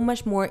takes so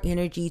much more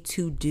energy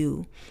to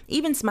do.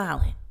 Even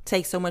smiling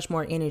takes so much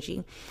more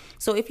energy.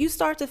 So if you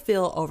start to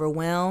feel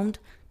overwhelmed,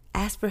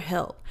 ask for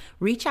help.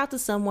 Reach out to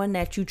someone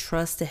that you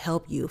trust to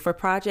help you. For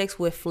projects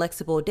with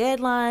flexible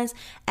deadlines,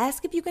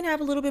 ask if you can have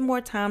a little bit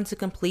more time to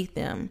complete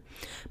them.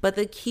 But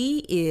the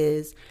key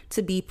is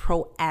to be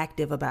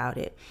proactive about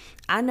it.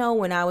 I know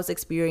when I was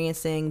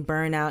experiencing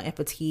burnout and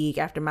fatigue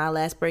after my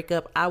last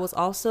breakup, I was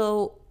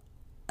also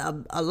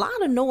a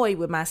lot annoyed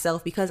with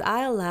myself because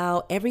I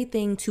allow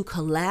everything to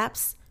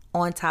collapse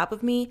on top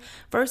of me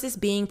versus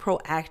being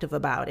proactive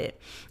about it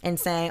and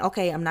saying,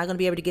 okay, I'm not going to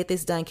be able to get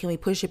this done. Can we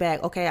push it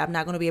back? Okay, I'm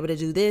not going to be able to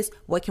do this.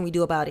 What can we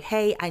do about it?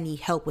 Hey, I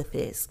need help with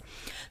this.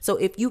 So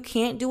if you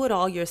can't do it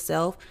all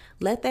yourself,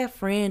 let that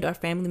friend or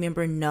family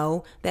member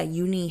know that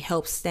you need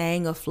help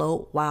staying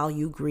afloat while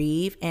you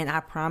grieve. And I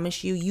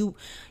promise you,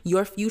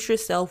 your future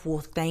self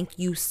will thank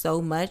you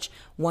so much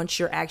once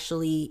you're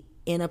actually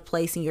in a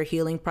place in your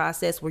healing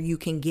process where you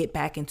can get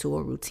back into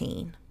a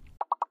routine.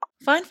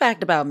 Fun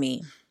fact about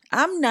me.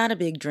 I'm not a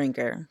big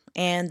drinker,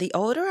 and the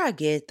older I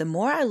get, the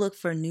more I look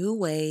for new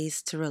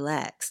ways to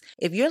relax.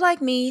 If you're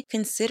like me,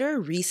 consider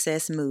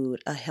Recess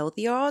Mood, a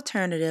healthier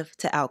alternative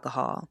to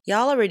alcohol.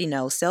 Y'all already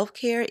know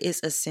self-care is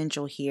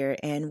essential here,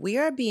 and we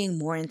are being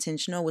more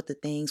intentional with the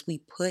things we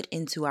put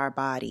into our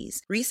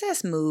bodies.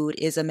 Recess Mood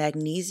is a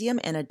magnesium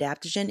and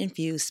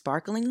adaptogen-infused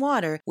sparkling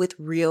water with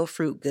real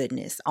fruit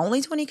goodness,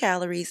 only 20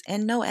 calories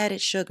and no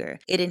added sugar.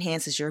 It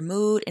enhances your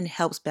mood and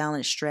helps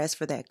balance stress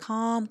for that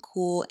calm,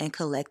 cool, and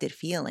collected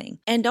feeling.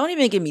 And don't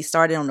even get me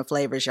started on the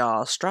flavors,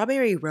 y'all.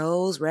 Strawberry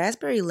rose,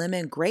 raspberry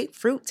lemon,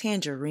 grapefruit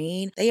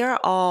tangerine. They are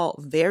all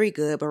very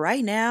good, but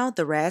right now,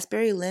 the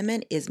raspberry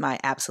lemon is my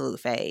absolute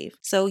fave.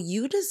 So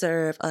you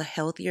deserve a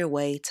healthier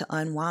way to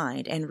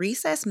unwind, and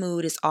Recess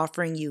Mood is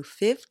offering you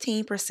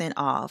 15%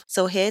 off.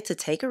 So head to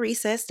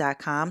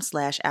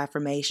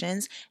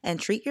takearecess.com/affirmations and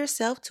treat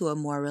yourself to a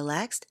more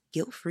relaxed,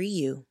 guilt-free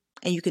you.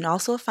 And you can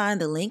also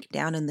find the link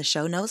down in the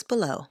show notes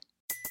below.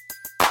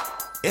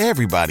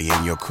 Everybody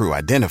in your crew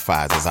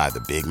identifies as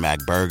either Big Mac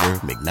Burger,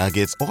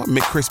 McNuggets, or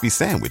McCrispy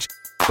Sandwich.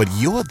 But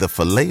you're the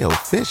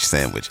Filet-O-Fish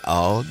Sandwich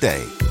all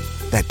day.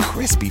 That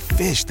crispy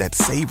fish, that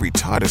savory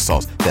tartar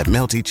sauce, that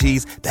melty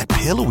cheese, that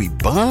pillowy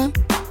bun.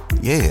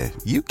 Yeah,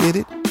 you get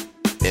it.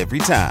 Every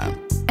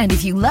time. And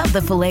if you love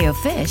the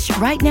Filet-O-Fish,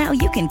 right now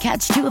you can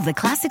catch two of the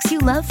classics you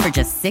love for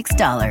just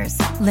 $6.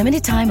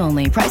 Limited time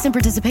only. Price and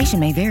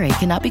participation may vary.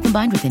 Cannot be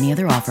combined with any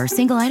other offer.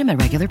 Single item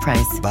at regular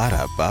price.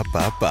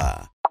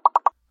 Ba-da-ba-ba-ba.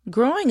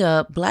 Growing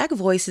up, Black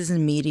voices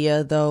in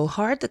media, though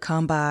hard to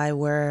come by,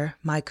 were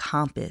my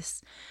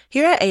compass.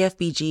 Here at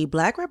AFBG,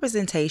 Black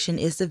representation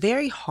is the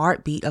very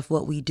heartbeat of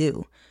what we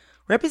do.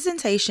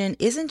 Representation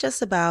isn't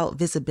just about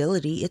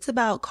visibility, it's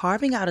about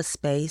carving out a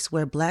space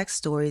where Black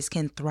stories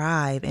can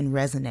thrive and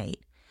resonate.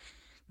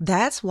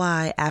 That's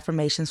why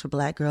Affirmations for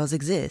Black Girls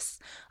exists,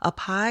 a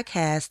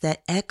podcast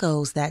that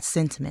echoes that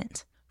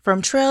sentiment.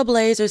 From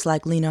trailblazers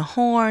like Lena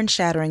Horne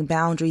shattering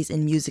boundaries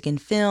in music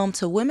and film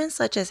to women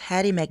such as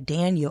Hattie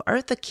McDaniel,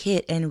 Eartha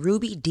Kitt, and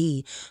Ruby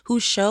Dee, who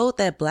showed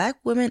that Black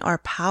women are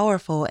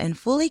powerful and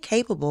fully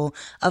capable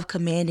of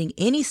commanding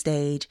any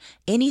stage,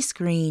 any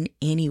screen,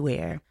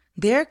 anywhere.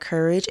 Their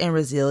courage and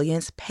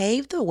resilience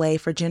paved the way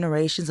for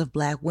generations of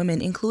Black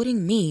women,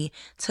 including me,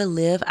 to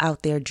live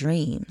out their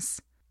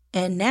dreams.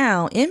 And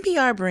now,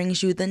 NPR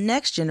brings you the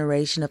next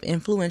generation of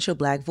influential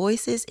Black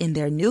voices in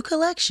their new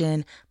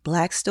collection,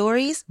 Black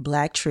Stories,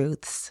 Black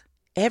Truths.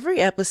 Every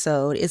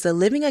episode is a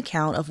living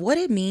account of what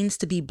it means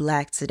to be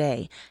Black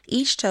today,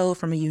 each told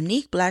from a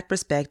unique Black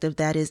perspective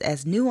that is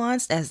as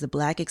nuanced as the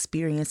Black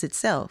experience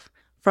itself.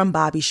 From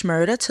Bobby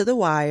Shmurda to The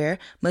Wire,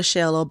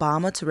 Michelle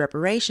Obama to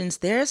reparations,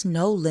 there's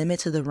no limit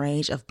to the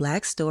range of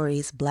Black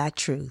Stories, Black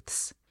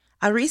Truths.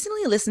 I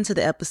recently listened to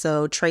the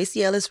episode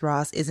Tracee Ellis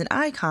Ross is an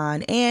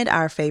Icon and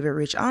Our Favorite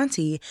Rich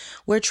Auntie,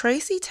 where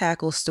Tracee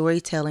tackles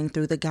storytelling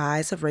through the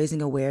guise of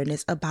raising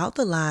awareness about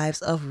the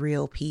lives of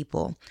real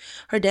people.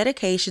 Her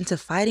dedication to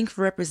fighting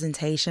for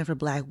representation for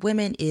Black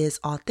women is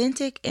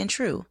authentic and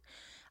true.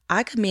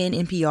 I commend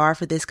NPR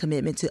for this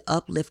commitment to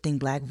uplifting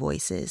Black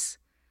voices.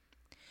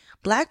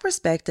 Black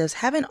perspectives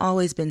haven't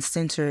always been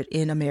centered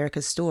in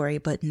America's story,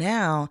 but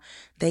now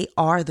they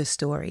are the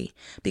story,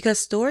 because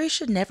stories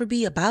should never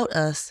be about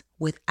us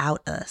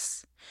without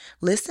us.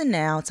 Listen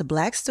now to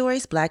Black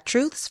Stories, Black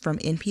Truths from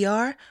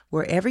NPR,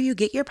 wherever you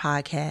get your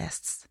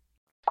podcasts.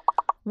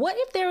 What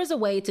if there was a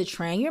way to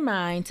train your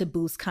mind to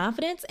boost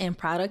confidence and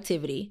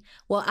productivity?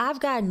 Well, I've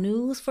got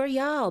news for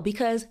y'all,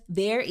 because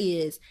there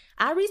is.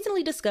 I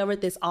recently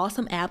discovered this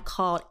awesome app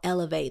called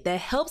Elevate that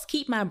helps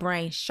keep my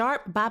brain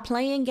sharp by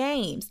playing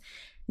games.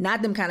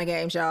 Not them kind of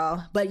games,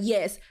 y'all. But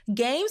yes,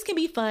 games can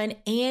be fun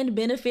and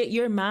benefit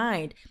your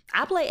mind.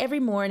 I play every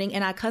morning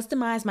and I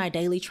customize my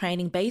daily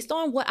training based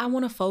on what I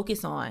want to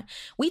focus on.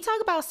 We talk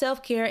about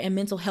self-care and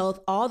mental health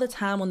all the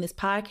time on this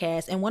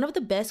podcast, and one of the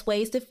best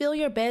ways to feel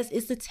your best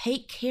is to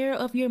take care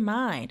of your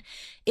mind.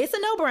 It's a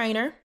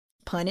no-brainer.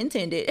 Pun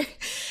intended.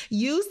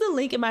 Use the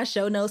link in my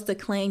show notes to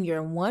claim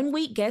your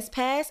 1-week guest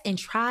pass and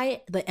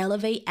try the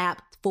Elevate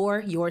app for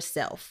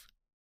yourself.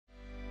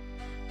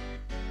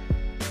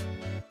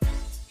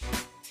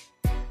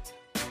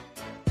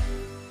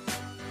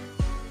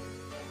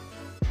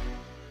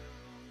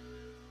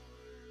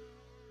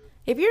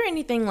 If you're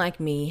anything like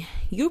me,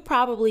 you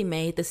probably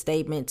made the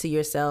statement to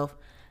yourself,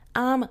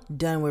 I'm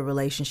done with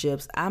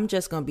relationships. I'm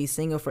just going to be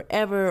single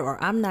forever,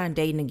 or I'm not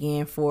dating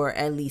again for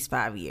at least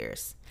 5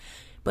 years.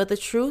 But the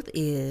truth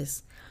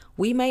is,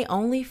 we may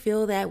only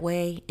feel that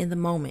way in the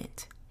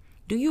moment.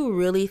 Do you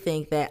really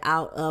think that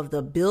out of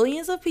the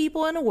billions of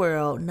people in the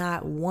world,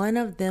 not one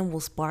of them will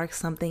spark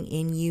something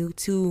in you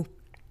to,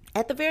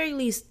 at the very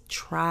least,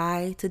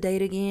 try to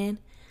date again?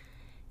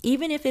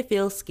 Even if it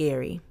feels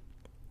scary.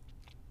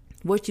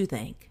 What you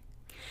think?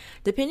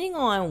 Depending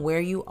on where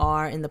you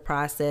are in the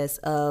process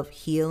of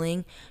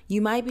healing,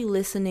 you might be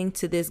listening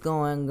to this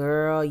going,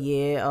 girl,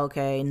 yeah,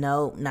 okay,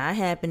 nope, not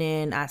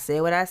happening. I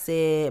said what I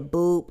said,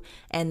 boop,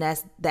 and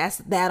that's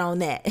that on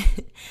that.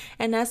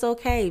 And that's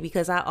okay,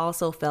 because I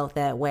also felt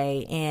that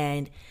way,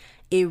 and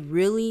it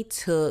really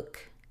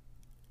took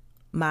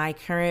my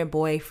current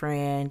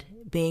boyfriend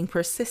being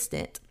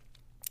persistent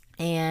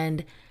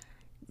and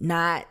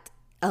not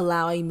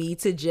allowing me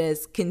to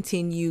just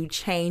continue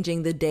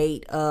changing the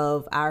date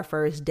of our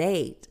first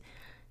date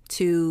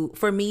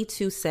for me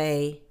to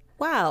say,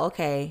 wow,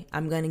 okay,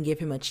 I'm going to give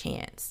him a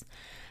chance.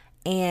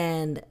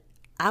 And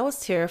I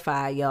was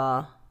terrified,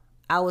 y'all.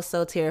 I was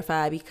so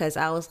terrified, because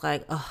I was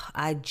like, oh,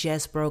 I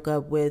just broke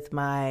up with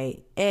my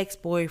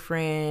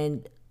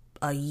ex-boyfriend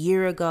a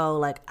year ago.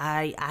 Like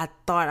I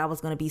thought I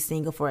was going to be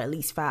single for at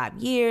least 5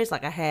 years.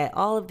 Like I had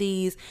all of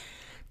these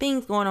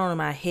things going on in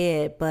my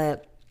head,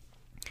 but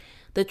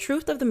the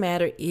truth of the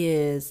matter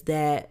is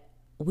that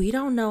we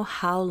don't know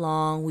how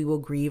long we will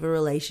grieve a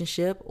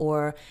relationship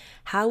or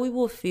how we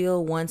will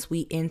feel once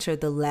we enter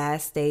the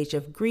last stage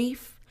of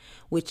grief,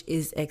 which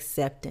is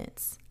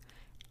acceptance.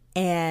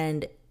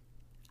 And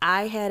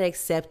I had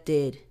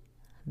accepted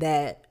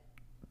that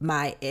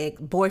my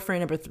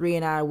boyfriend number 3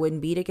 and I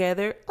wouldn't be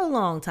together a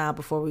long time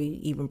before we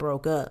even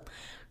broke up.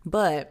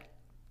 But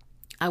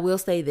I will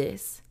say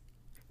this.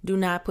 Do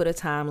not put a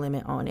time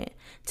limit on it.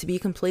 To be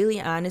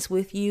completely honest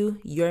with you,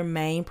 your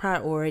main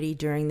priority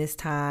during this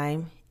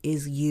time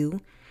is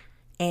you.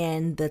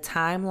 And the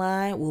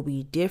timeline will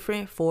be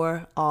different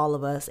for all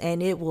of us.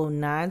 And it will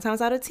 9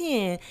 times out of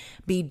 10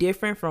 be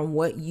different from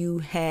what you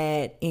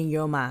had in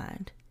your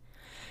mind.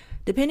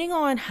 Depending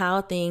on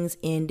how things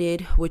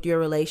ended with your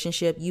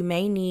relationship, you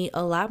may need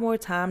a lot more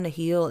time to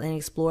heal and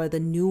explore the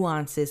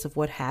nuances of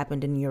what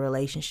happened in your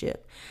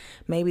relationship.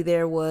 Maybe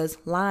there was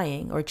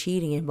lying or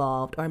cheating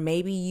involved, or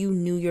maybe you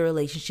knew your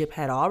relationship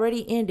had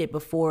already ended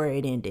before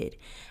it ended,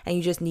 and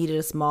you just needed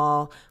a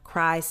small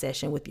cry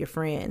session with your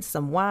friends,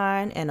 some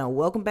wine, and a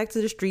welcome back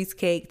to the streets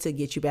cake to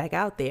get you back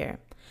out there.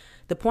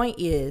 The point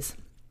is,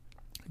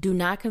 do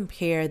not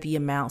compare the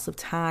amounts of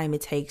time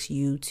it takes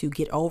you to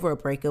get over a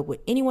breakup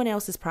with anyone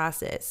else's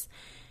process.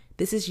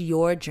 This is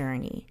your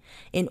journey.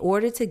 In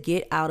order to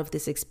get out of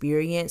this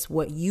experience,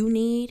 what you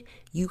need,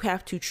 you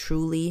have to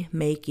truly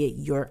make it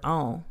your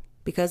own,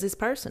 because it's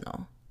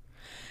personal.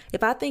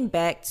 If I think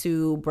back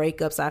to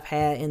breakups I've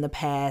had in the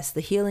past,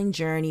 the healing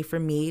journey for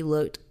me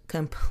looked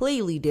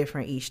completely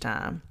different each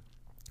time.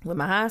 With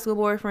my high school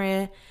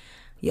boyfriend,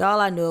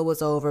 y'all, I knew it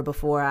was over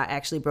before I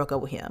actually broke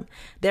up with him.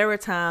 There were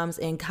times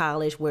in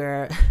college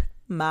where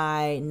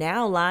my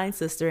now line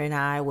sister and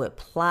I would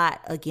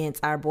plot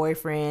against our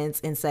boyfriends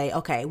and say,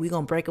 okay, we're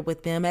going to break up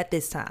with them at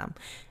this time.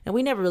 And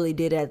we never really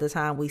did it at the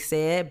time we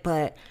said,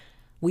 but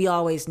we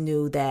always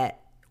knew that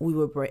we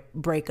would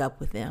break up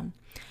with them.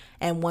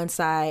 And once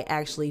I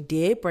actually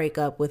did break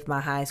up with my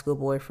high school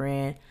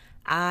boyfriend,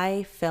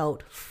 I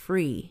felt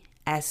free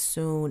as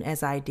soon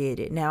as I did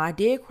it. Now, I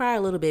did cry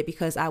a little bit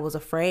because I was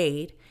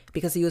afraid,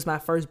 because he was my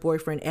first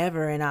boyfriend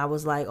ever. And I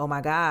was like, oh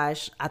my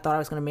gosh, I thought I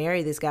was going to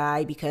marry this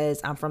guy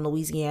because I'm from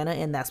Louisiana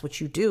and that's what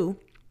you do.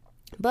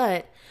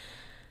 But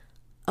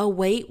a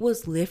weight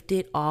was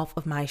lifted off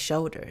of my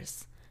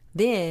shoulders.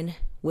 Then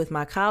with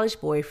my college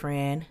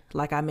boyfriend,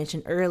 like I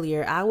mentioned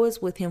earlier, I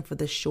was with him for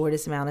the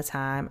shortest amount of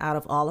time out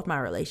of all of my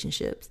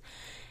relationships.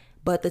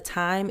 But the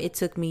time it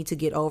took me to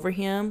get over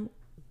him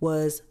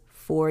was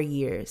 4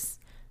 years.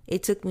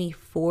 It took me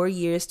 4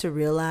 years to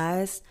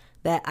realize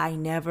that I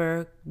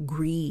never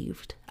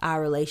grieved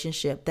our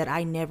relationship, that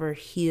I never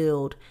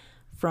healed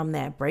from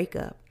that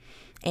breakup.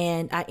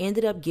 And I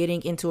ended up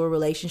getting into a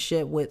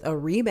relationship with a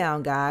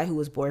rebound guy who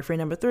was boyfriend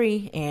number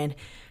 3. And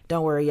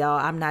don't worry, y'all,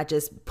 I'm not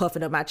just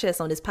puffing up my chest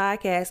on this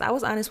podcast. I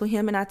was honest with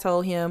him, and I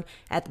told him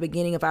at the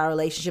beginning of our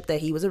relationship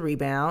that he was a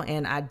rebound,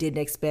 and I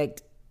didn't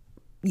expect,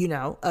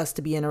 us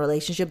to be in a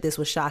relationship. This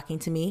was shocking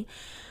to me,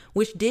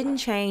 which didn't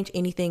change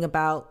anything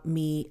about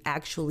me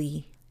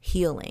actually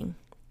healing.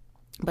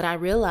 But I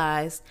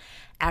realized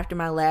after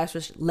my last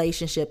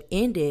relationship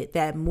ended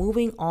that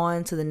moving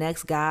on to the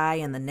next guy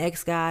and the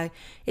next guy,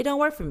 it don't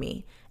work for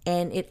me.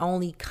 And it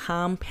only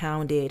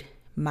compounded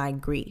my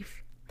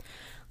grief.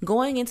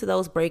 Going into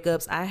those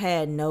breakups, I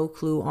had no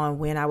clue on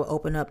when I would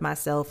open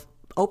myself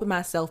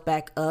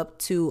back up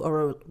to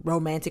a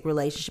romantic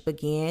relationship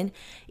again,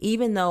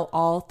 even though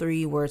all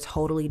 3 were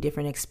totally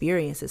different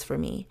experiences for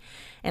me.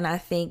 And I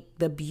think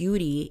the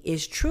beauty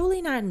is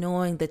truly not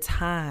knowing the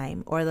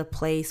time or the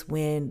place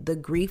when the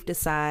grief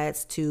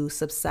decides to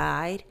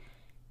subside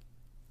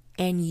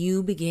and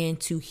you begin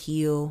to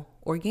heal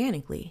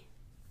organically.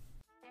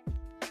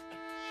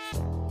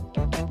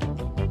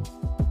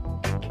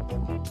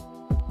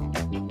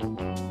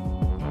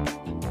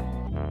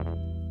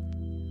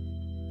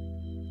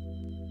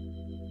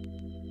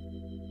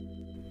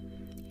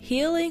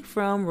 Healing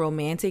from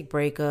romantic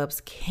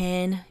breakups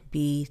can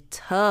be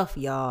tough,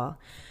 y'all.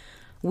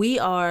 We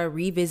are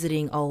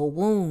revisiting old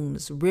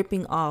wounds,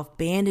 ripping off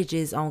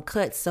bandages on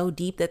cuts so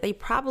deep that they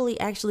probably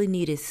actually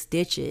needed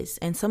stitches.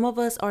 And some of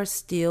us are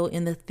still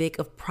in the thick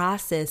of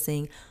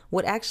processing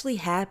what actually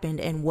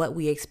happened and what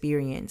we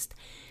experienced.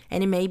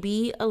 And it may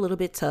be a little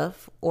bit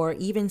tough or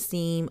even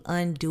seem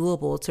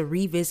undoable to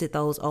revisit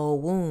those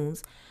old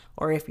wounds.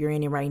 Or if you're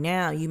in it right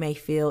now, you may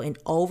feel an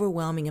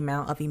overwhelming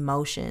amount of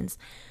emotions.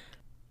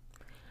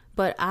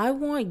 But I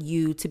want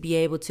you to be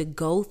able to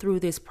go through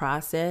this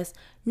process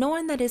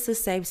knowing that it's a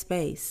safe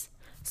space.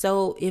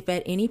 So if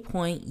at any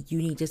point you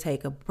need to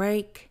take a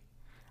break,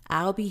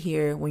 I'll be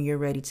here when you're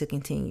ready to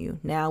continue.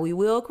 Now, we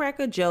will crack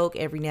a joke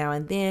every now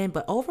and then,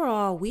 but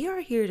overall, we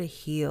are here to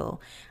heal.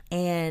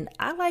 And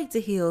I like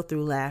to heal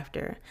through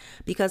laughter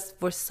because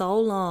for so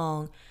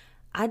long,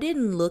 I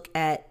didn't look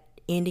at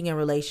ending a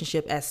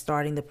relationship as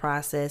starting the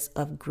process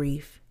of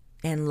grief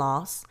and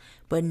loss.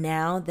 But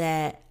now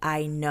that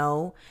I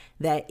know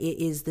that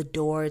it is the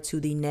door to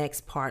the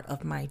next part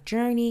of my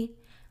journey,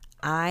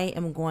 I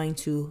am going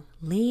to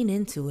lean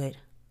into it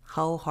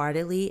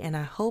wholeheartedly, and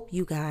I hope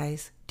you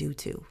guys do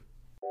too.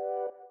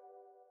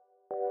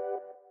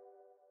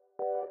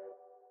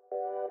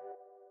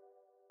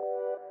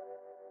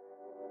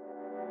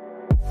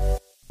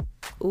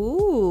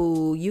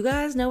 Ooh, you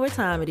guys know what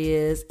time it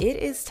is. It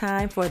is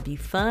time for the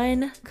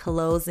fun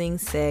closing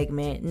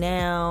segment.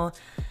 Now,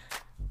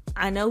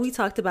 I know we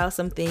talked about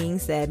some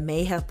things that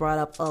may have brought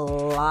up a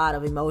lot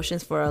of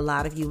emotions for a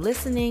lot of you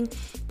listening,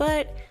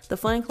 but the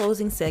fun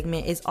closing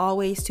segment is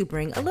always to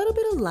bring a little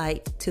bit of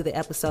light to the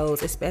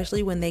episodes,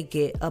 especially when they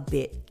get a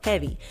bit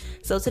heavy.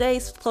 So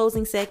today's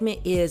closing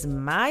segment is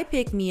My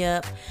Pick Me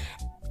Up.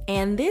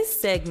 And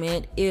this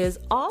segment is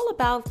all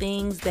about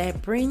things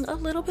that bring a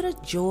little bit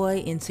of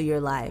joy into your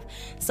life.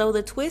 So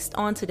the twist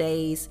on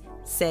today's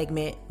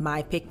segment,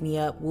 My Pick Me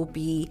Up, will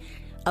be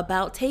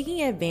about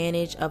taking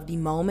advantage of the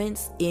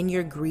moments in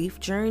your grief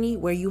journey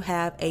where you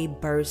have a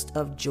burst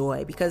of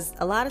joy. Because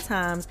a lot of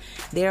times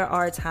there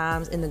are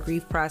times in the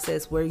grief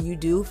process where you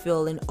do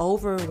feel an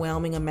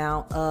overwhelming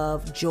amount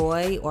of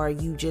joy or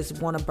you just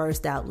want to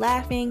burst out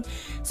laughing.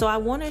 So I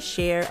want to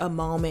share a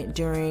moment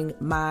during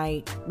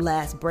my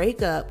last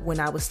breakup when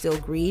I was still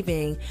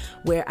grieving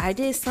where I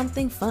did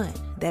something fun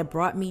that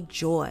brought me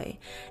joy,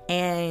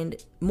 and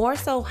more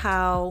so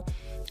how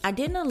I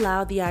didn't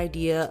allow the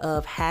idea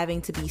of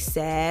having to be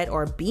sad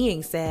or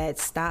being sad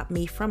stop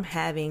me from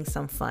having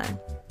some fun.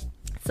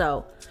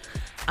 So,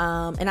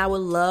 and I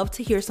would love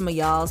to hear some of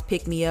y'all's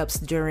pick-me-ups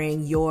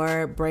during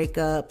your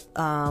breakup.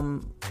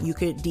 You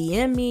could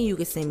DM me, you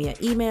could send me an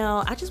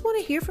email. I just want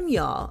to hear from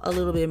y'all a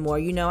little bit more.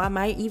 You know, I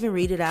might even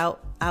read it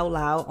out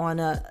loud on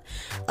a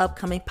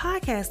upcoming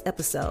podcast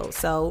episode.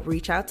 So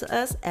reach out to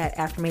us at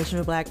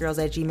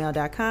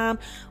affirmationforblackgirls@gmail.com,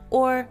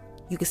 or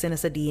you can send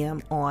us a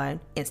DM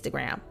on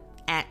Instagram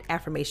at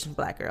Affirmation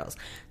Black Girls.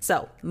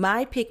 So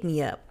my pick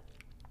me up.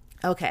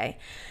 Okay.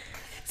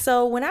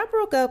 So when I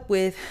broke up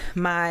with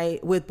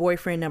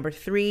boyfriend number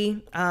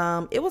 3,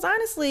 it was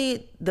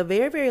honestly the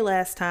very, very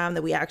last time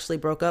that we actually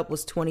broke up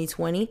was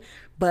 2020,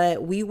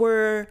 but we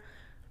were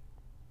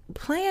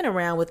playing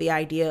around with the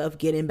idea of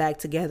getting back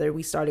together.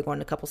 We started going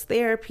to couples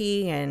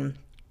therapy and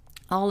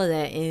all of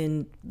that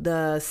in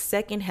the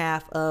second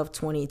half of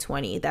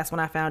 2020. That's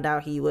when I found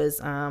out he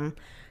was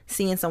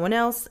seeing someone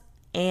else,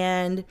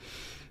 and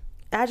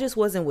I just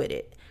wasn't with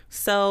it.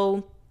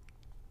 So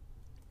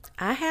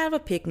I have a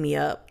pick me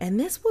up, and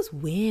this was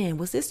when?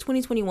 Was this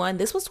 2021?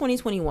 This was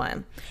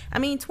 2021. I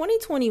mean,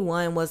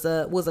 2021 was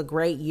a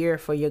great year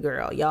for your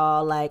girl,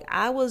 y'all. Like,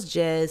 I was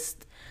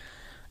just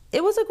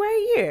it was a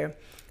great year.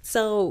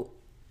 So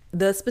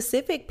the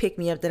specific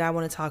pick-me-up that I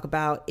want to talk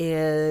about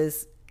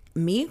is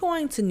me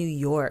going to New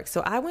York.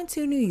 So I went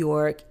to New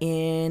York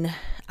in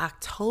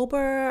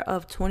October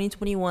of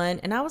 2021,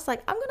 and I was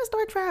like, I'm going to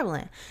start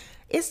traveling.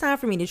 It's time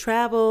for me to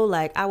travel.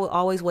 Like, I would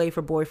always wait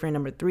for boyfriend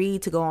number 3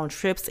 to go on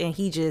trips, and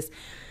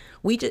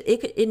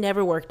it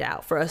never worked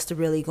out for us to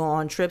really go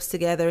on trips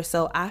together.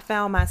 So I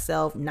found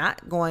myself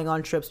not going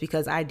on trips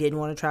because I didn't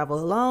want to travel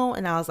alone.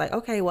 And I was like,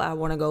 okay, well, I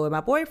want to go with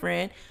my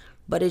boyfriend,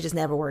 but it just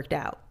never worked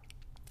out.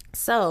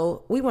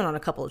 So we went on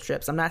a couple of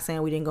trips. I'm not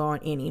saying we didn't go on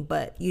any,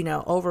 but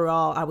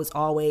overall, I was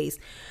always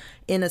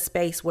in a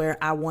space where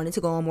I wanted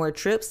to go on more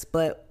trips,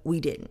 but we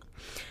didn't.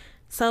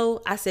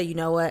 So I said, you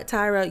know what,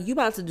 Tyra, you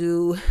about to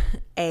do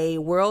a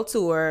world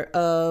tour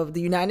of the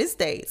United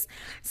States.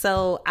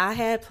 So I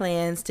had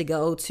plans to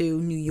go to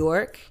New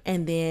York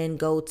and then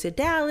go to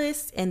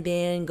Dallas and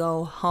then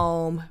go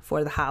home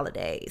for the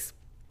holidays,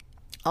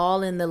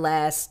 all in the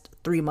last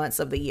 3 months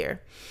of the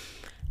year.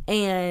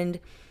 And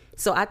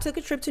so I took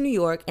a trip to New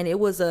York, and it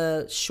was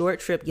a short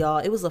trip, y'all.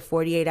 It was a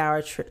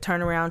 48-hour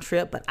turnaround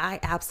trip, but I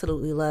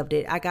absolutely loved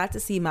it. I got to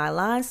see my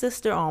line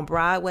sister on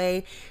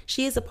Broadway.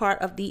 She is a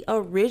part of the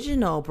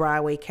original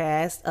Broadway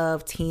cast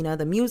of Tina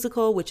the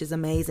Musical, which is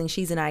amazing.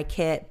 She's an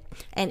Ikette,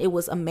 and it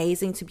was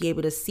amazing to be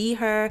able to see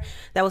her.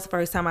 That was the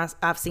first time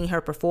I've seen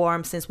her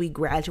perform since we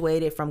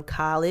graduated from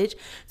college,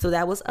 so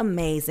that was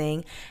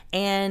amazing.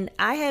 And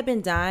I had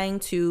been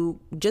dying to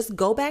just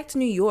go back to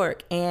New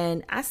York,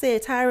 and I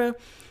said, Tyra,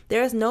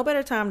 there's no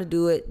better time to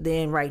do it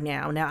than right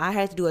now. Now, I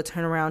had to do a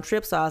turnaround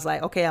trip, so I was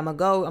like, okay, I'm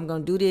going to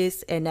do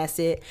this, and that's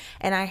it.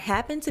 And I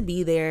happened to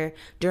be there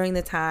during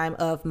the time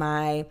of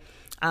my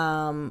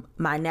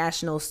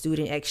National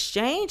Student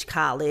Exchange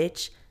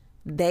College.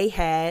 They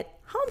had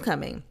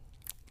homecoming.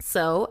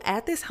 So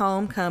at this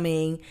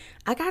homecoming,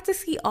 I got to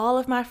see all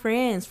of my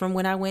friends from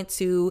when I went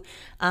to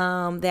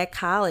that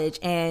college,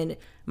 and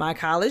my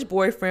college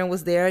boyfriend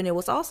was there, and it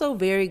was also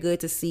very good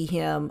to see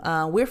him.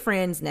 We're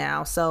friends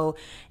now, so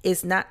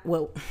it's not,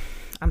 well,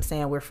 I'm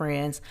saying we're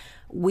friends.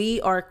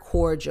 We are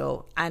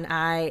cordial, and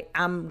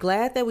I'm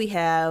glad that we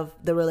have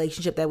the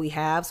relationship that we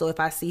have. So if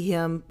I see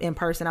him in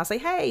person, I'll say,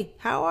 hey,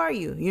 how are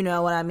you? You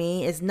know what I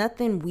mean? It's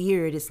nothing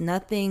weird. It's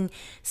nothing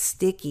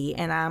sticky.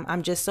 And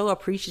I'm just so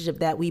appreciative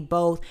that we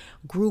both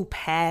grew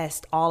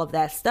past all of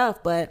that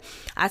stuff. But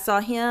I saw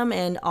him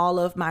and all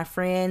of my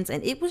friends,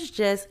 and it was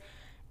just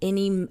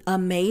an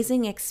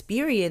amazing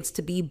experience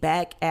to be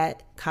back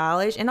at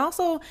college and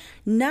also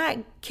not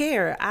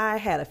care. I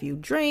had a few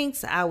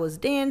drinks, I was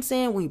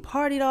dancing, we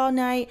partied all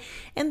night,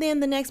 and then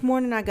the next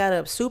morning I got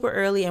up super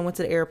early and went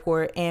to the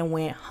airport and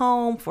went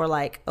home for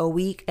like a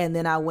week, and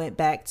then I went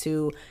back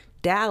to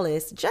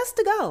Dallas just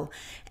to go.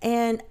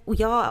 And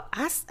y'all,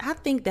 I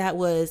think that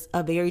was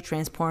a very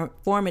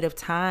transformative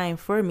time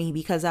for me,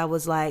 because I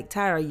was like,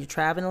 Tyra, you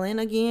traveling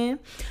again?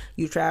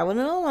 You traveling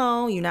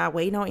alone? You're not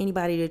waiting on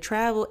anybody to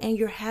travel, and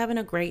you're having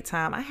a great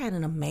time. I had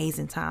an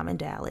amazing time in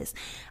Dallas.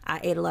 I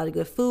ate a lot of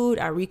good food.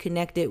 I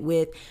reconnected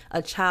with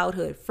a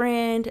childhood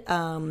friend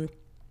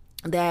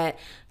that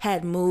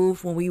had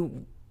moved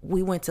when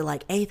we went to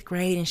like 8th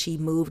grade, and she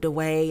moved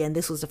away, and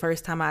this was the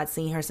first time I'd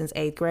seen her since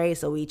 8th grade.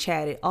 So we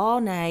chatted all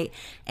night,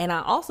 and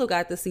I also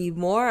got to see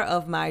more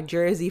of my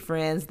Jersey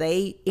friends.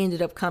 They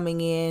ended up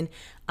coming in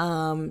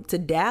to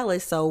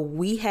Dallas, so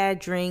we had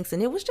drinks,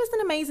 and it was just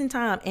an amazing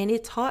time. And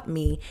it taught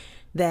me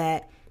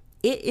that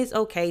it is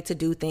okay to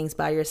do things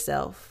by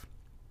yourself.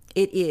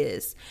 It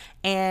is.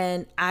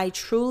 And I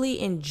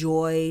truly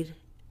enjoyed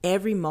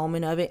every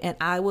moment of it, and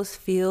I was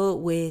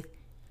filled with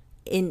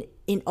an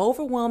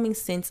overwhelming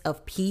sense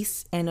of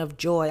peace and of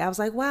joy. I was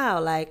like,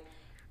 wow, like,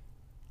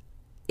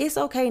 it's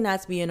okay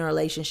not to be in a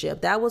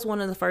relationship. That was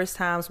one of the first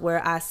times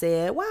where I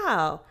said,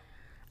 wow,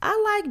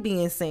 I like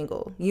being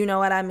single. You know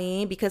what I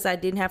mean? Because I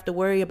didn't have to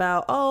worry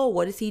about, oh,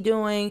 what is he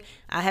doing?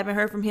 I haven't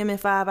heard from him in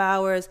 5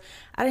 hours.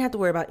 I didn't have to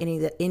worry about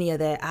any of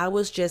that. I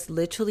was just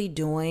literally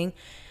doing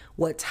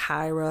what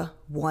Tyra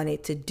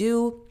wanted to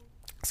do.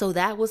 So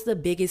that was the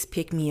biggest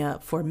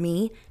pick-me-up for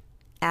me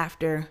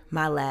after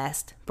my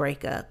last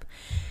breakup.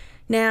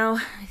 Now,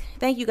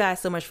 thank you guys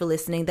so much for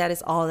listening. That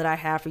is all that I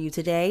have for you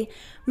today.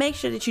 Make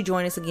sure that you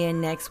join us again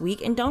next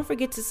week. And don't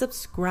forget to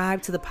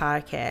subscribe to the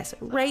podcast.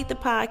 Rate the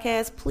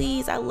podcast,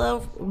 please. I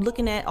love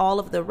looking at all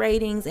of the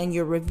ratings and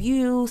your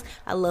reviews.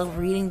 I love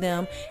reading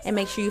them. And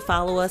make sure you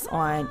follow us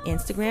on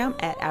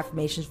Instagram at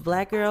Affirmations for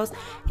Black Girls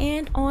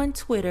and on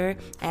Twitter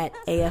at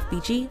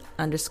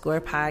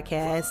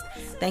AFBG_podcast.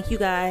 Thank you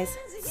guys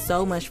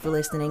so much for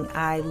listening.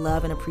 I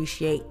love and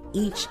appreciate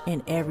each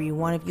and every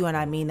one of you, and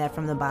I mean that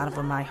from the bottom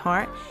of my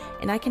heart.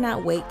 And I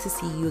cannot wait to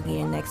see you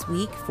again next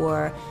week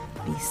for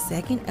the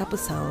second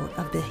episode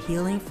of the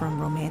Healing from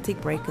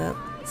Romantic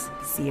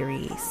Breakups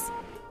series.